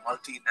create a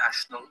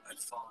multinational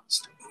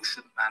advanced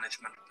ocean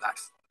management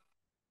platform,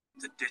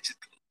 the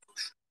digital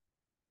ocean.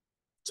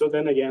 So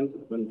then again,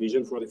 one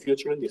vision for the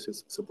future, and this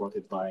is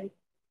supported by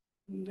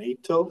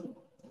NATO.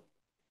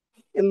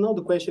 And now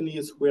the question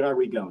is, where are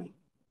we going?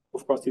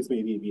 Of course, this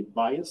may be a bit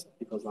biased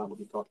because I will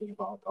be talking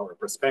about our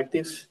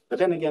perspective, but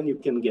then again, you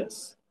can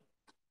guess.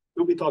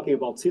 We'll be talking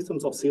about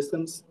systems of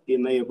systems,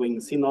 enabling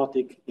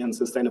synotic and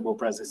sustainable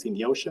presence in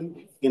the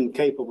ocean, and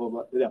capable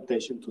of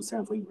adaptation to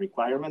sampling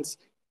requirements.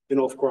 And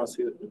of course,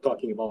 we're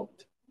talking about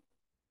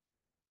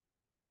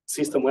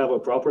system-level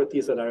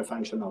properties that are a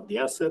function of the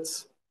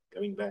assets,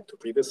 going back to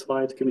previous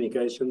slide,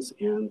 communications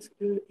and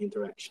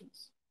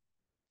interactions.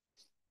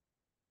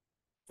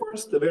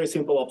 First, a very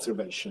simple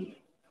observation.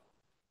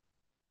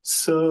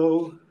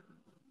 So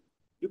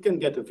you can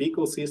get a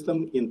vehicle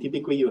system, and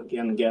typically you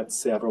can get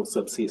several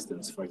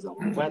subsystems, for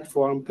example,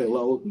 platform,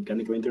 payload,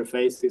 mechanical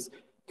interfaces,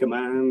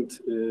 command,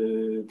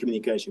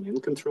 communication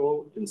and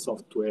control, and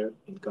software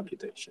and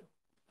computation.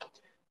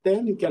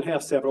 Then you can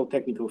have several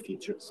technical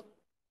features.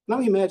 Now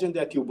imagine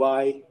that you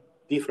buy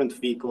different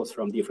vehicles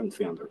from different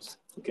vendors,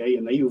 okay?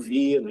 An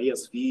AUV, an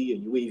ASV,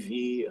 a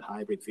UAV, a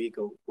hybrid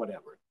vehicle,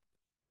 whatever.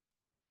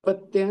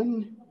 But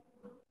then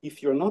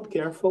if you're not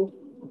careful,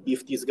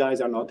 if these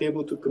guys are not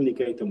able to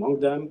communicate among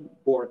them,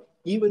 or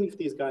even if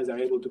these guys are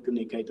able to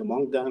communicate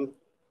among them,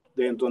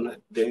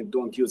 they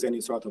don't use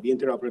any sort of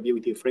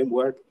interoperability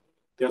framework,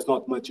 there's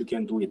not much you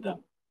can do with them,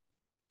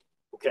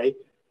 okay?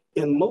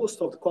 And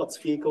most of the COTS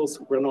vehicles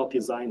were not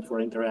designed for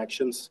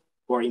interactions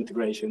or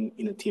integration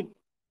in a team.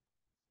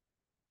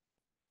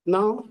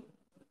 Now,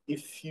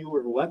 if you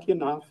are lucky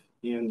enough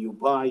and you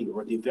buy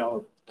or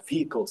develop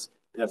vehicles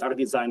that are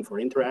designed for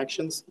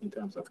interactions in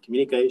terms of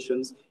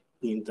communications,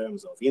 in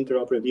terms of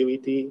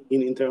interoperability,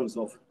 in terms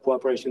of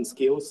cooperation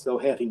skills, so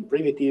having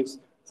primitives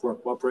for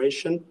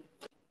cooperation,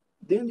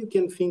 then you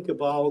can think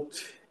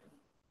about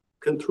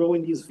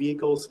controlling these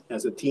vehicles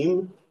as a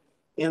team,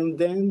 and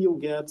then you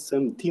get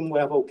some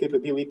team-level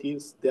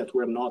capabilities that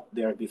were not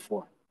there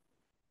before.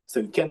 So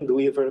you can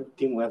deliver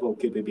team-level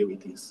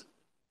capabilities.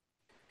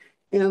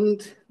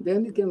 And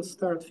then you can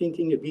start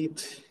thinking a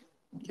bit,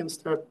 you can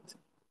start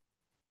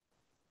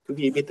to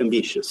be a bit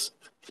ambitious.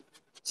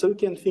 So you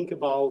can think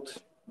about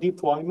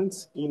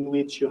deployments in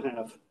which you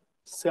have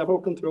several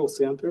control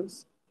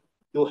centers.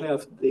 You'll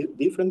have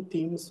different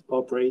teams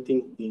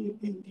operating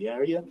in the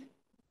area.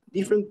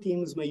 Different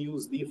teams may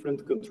use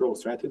different control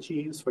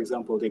strategies. For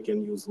example, they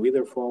can use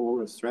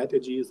leader-follower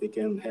strategies. They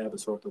can have a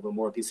sort of a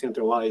more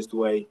decentralized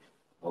way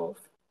of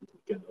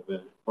kind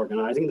of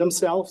organizing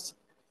themselves.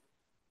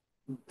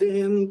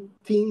 Then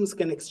teams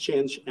can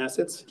exchange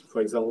assets,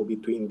 for example,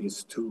 between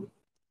these two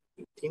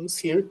teams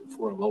here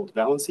for load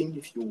balancing,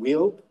 if you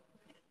will.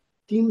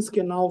 Teams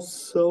can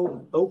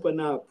also open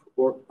up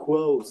or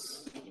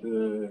close.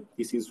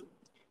 This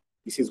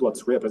is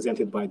what's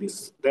represented by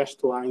this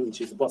dashed line,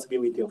 which is the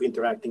possibility of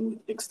interacting with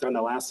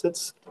external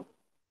assets.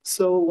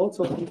 So lots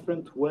of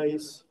different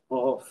ways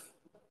of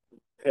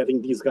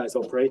having these guys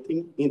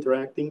operating,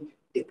 interacting,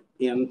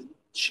 and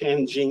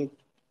changing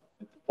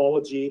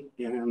topology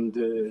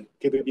and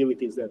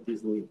capabilities that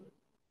is delivered.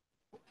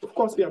 Of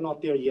course, we are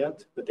not there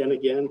yet, but then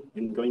again,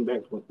 and going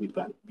back to what we've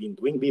been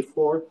doing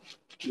before,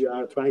 we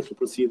are trying to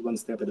proceed one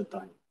step at a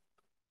time.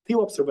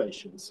 Few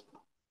observations.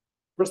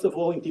 First of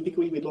all, and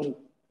typically we don't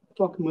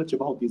talk much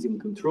about these in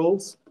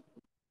controls.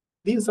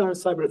 These are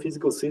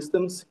cyber-physical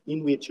systems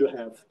in which you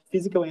have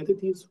physical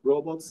entities,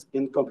 robots,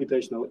 and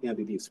computational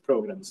entities,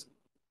 programs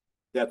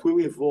that will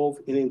evolve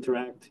and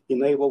interact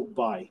enabled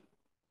by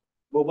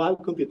mobile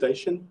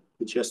computation,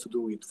 which has to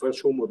do with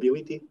virtual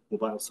mobility,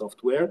 mobile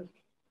software,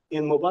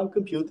 and mobile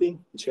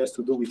computing, which has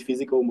to do with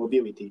physical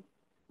mobility,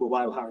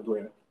 mobile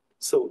hardware.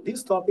 So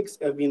these topics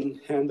have been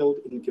handled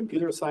in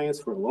computer science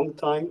for a long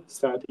time,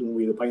 starting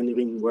with the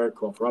pioneering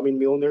work of Robin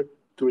Milner,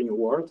 Turing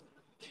Award.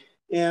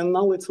 And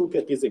now let's look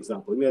at this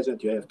example. Imagine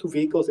that you have two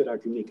vehicles that are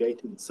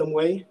communicating in some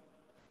way.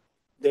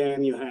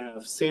 Then you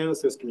have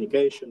sensors,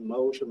 communication,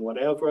 motion,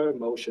 whatever,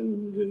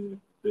 motion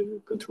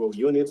control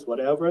units,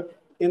 whatever.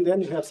 And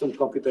then you have some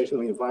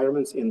computational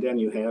environments, and then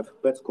you have,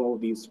 let's call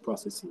these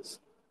processes.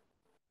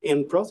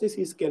 And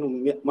processes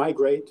can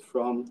migrate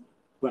from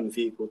one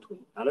vehicle to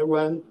another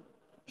one.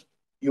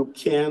 You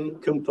can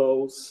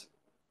compose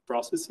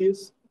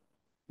processes,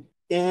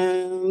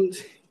 and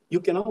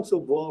you can also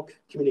block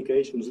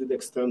communications with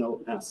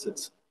external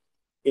assets.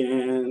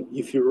 And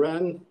if you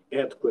run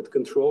adequate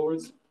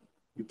controllers,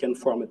 you can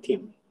form a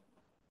team.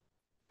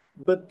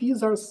 But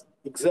these are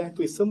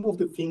exactly some of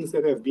the things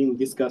that have been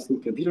discussed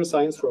in computer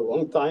science for a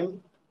long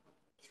time.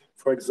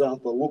 For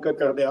example, Luca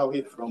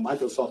Cardelli from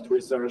Microsoft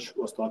Research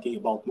was talking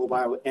about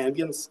mobile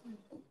ambience,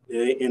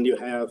 and you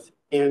have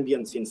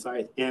ambience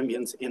inside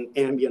ambience and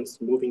ambience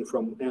moving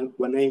from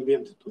one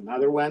ambient to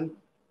another one.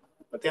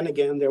 But then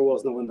again, there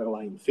was no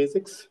underlying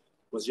physics.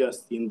 It was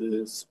just in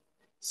the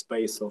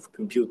space of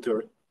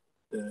computer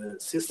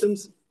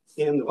systems.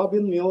 And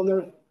Robin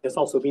Milner has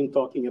also been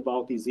talking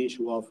about this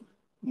issue of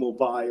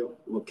mobile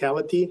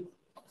locality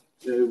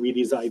with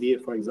this idea,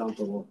 for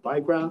example, of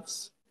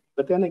bigraphs.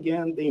 But then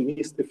again, they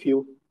missed a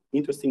few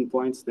interesting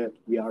points that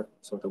we are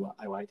sort of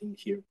highlighting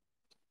here.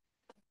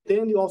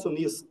 Then you also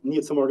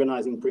need some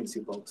organizing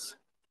principles.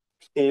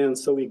 And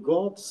so we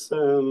got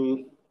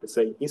some, let's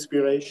say,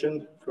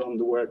 inspiration from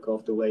the work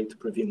of the late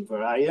Praveen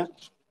Varaya.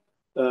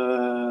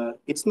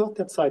 It's not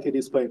that cited in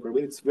this paper,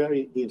 but it's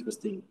very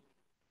interesting.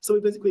 So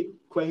it basically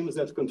claims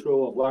that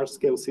control of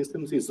large-scale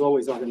systems is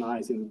always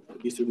organized in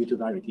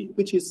distributed hierarchy,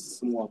 which is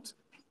somewhat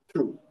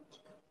true.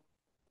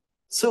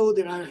 So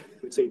there are,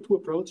 let's say, two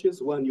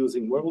approaches, one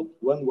using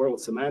one world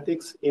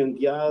semantics and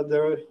the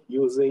other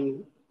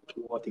using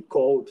what he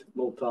called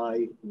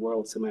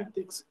multi-world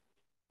semantics,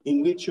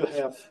 in which you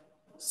have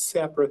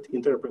separate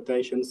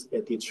interpretations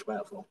at each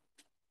level.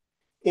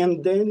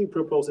 And then he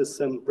proposes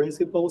some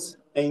principles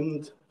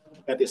aimed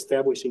at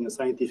establishing a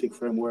scientific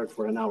framework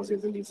for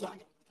analysis and design.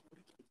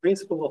 The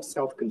principle of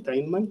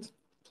self-containment,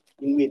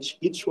 in which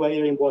each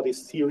layer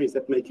embodies theories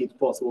that make it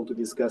possible to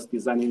discuss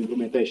design and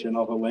implementation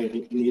of a layer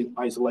in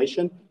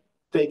isolation,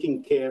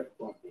 taking care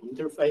of the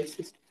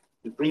interfaces,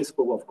 the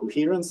principle of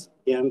coherence,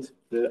 and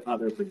the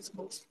other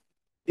principles.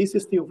 This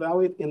is still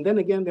valid. And then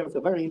again, there's a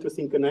very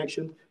interesting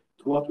connection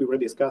to what we were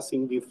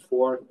discussing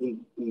before in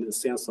the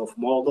sense of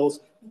models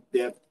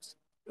that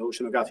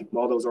oceanographic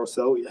models or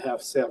so, you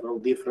have several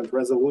different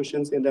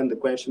resolutions. And then the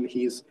question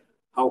is,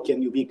 how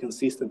can you be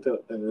consistent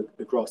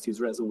across these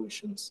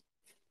resolutions?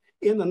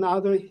 And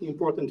another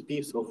important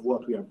piece of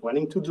what we are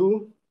planning to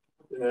do,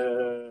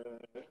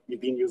 we've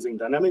been using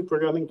dynamic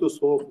programming to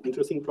solve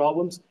interesting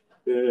problems.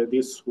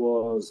 This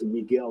was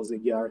Miguel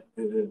Zeguiar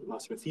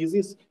master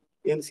thesis,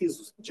 and this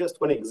is just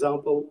one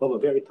example of a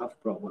very tough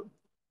problem.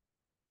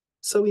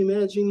 So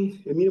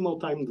imagine a minimal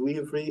time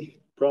delivery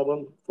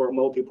problem for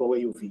multiple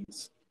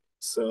AUVs.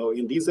 So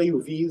in these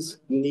AUVs,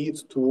 need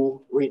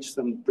to reach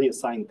some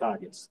pre-assigned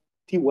targets,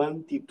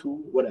 T1, T2,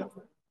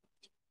 whatever.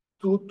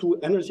 Due to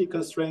energy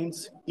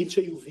constraints, each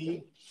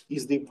AUV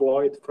is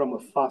deployed from a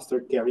faster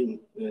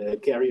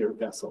carrier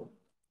vessel.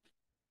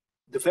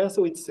 The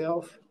vessel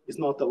itself is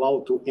not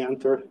allowed to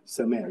enter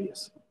some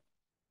areas.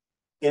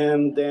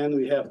 And then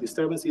we have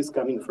disturbances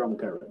coming from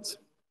currents.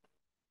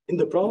 And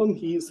the problem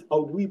is,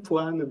 how do we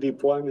plan the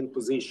deployment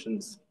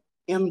positions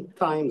and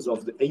times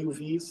of the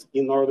AUVs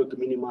in order to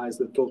minimize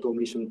the total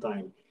mission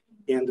time?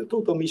 And the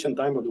total mission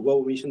time or the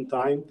low mission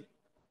time,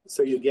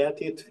 so you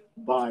get it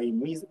by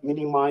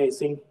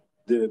minimizing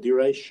the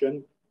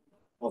duration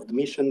of the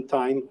mission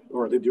time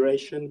or the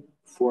duration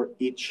for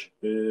each,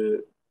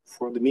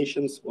 for the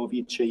missions of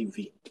each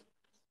AUV.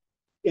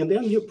 And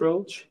then the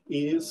approach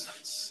is,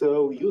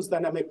 so use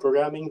dynamic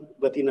programming,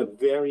 but in a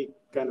very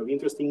kind of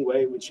interesting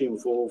way, which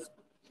involves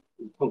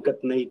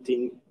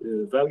concatenating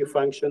value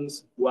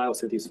functions while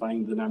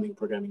satisfying the dynamic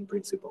programming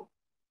principle.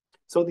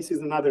 So this is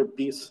another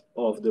piece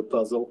of the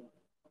puzzle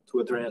to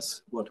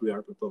address what we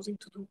are proposing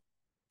to do.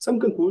 Some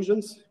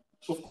conclusions.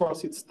 Of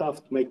course, it's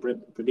tough to make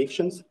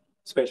predictions,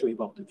 especially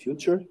about the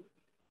future.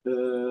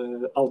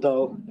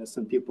 Although, as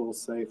some people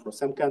say, for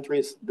some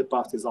countries, the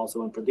past is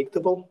also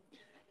unpredictable.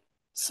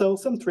 So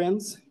some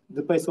trends,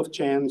 the pace of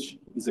change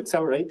is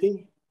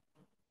accelerating.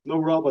 No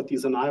robot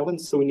is an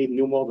island, so we need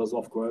new models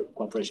of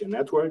cooperation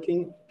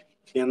networking,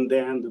 and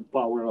then the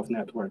power of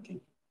networking.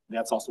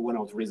 That's also one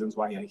of the reasons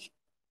why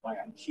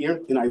I'm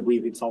here, and I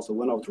believe it's also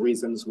one of the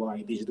reasons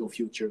why Digital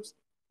Futures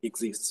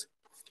exists.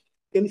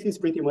 And this is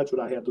pretty much what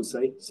I had to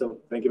say, so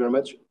thank you very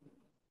much.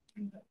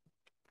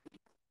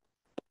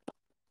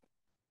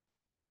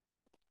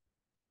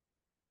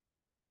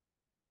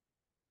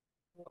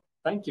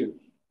 Thank you.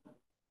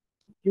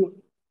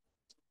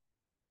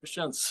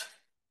 Questions?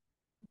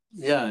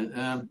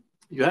 Yeah,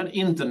 you had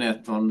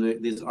internet on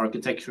these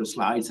architectural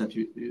slides that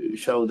you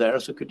show there.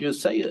 So could you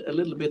say a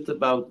little bit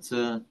about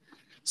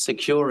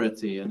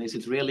security, and is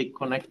it really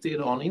connected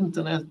on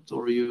internet,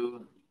 or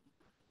you?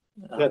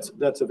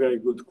 That's a very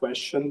good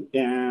question.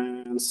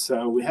 And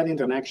so we had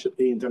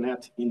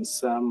internet in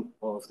some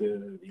of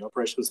the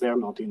operations there,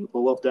 not in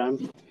all of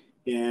them.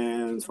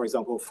 And for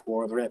example,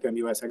 for the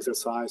REPM-US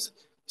exercise,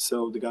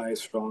 so the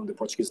guys from the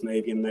Portuguese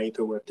Navy and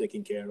NATO were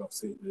taking care of,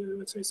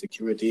 let's say,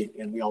 security.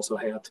 And we also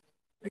had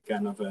a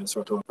kind of a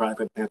sort of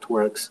private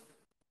networks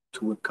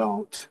to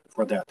account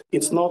for that.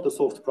 It's not a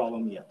solved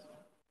problem yet,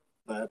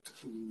 but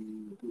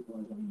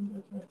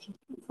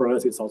for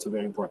us, it's also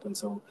very important.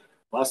 So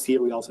last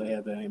year, we also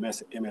had an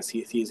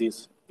MSc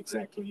thesis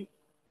exactly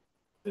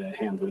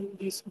handling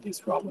these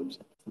problems.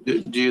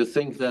 Do you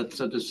think that,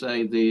 so to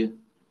say,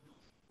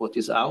 what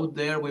is out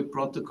there with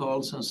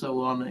protocols and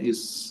so on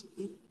is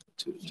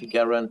to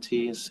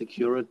guarantee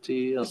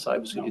security and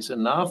cybersecurity is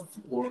enough,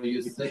 or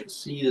you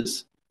see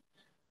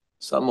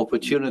some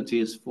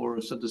opportunities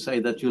for, so to say,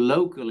 that you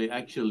locally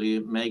actually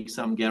make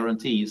some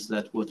guarantees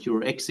that what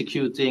you're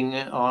executing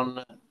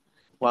on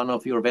one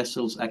of your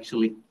vessels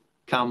actually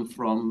come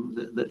from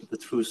the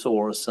true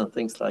source and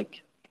things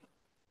like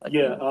that?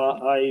 Yeah,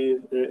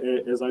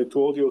 as I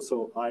told you,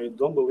 so I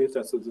don't believe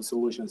that the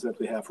solutions that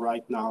we have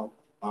right now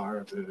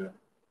are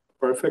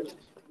perfect.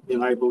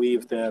 And I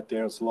believe that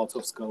there's lots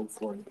of scope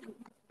for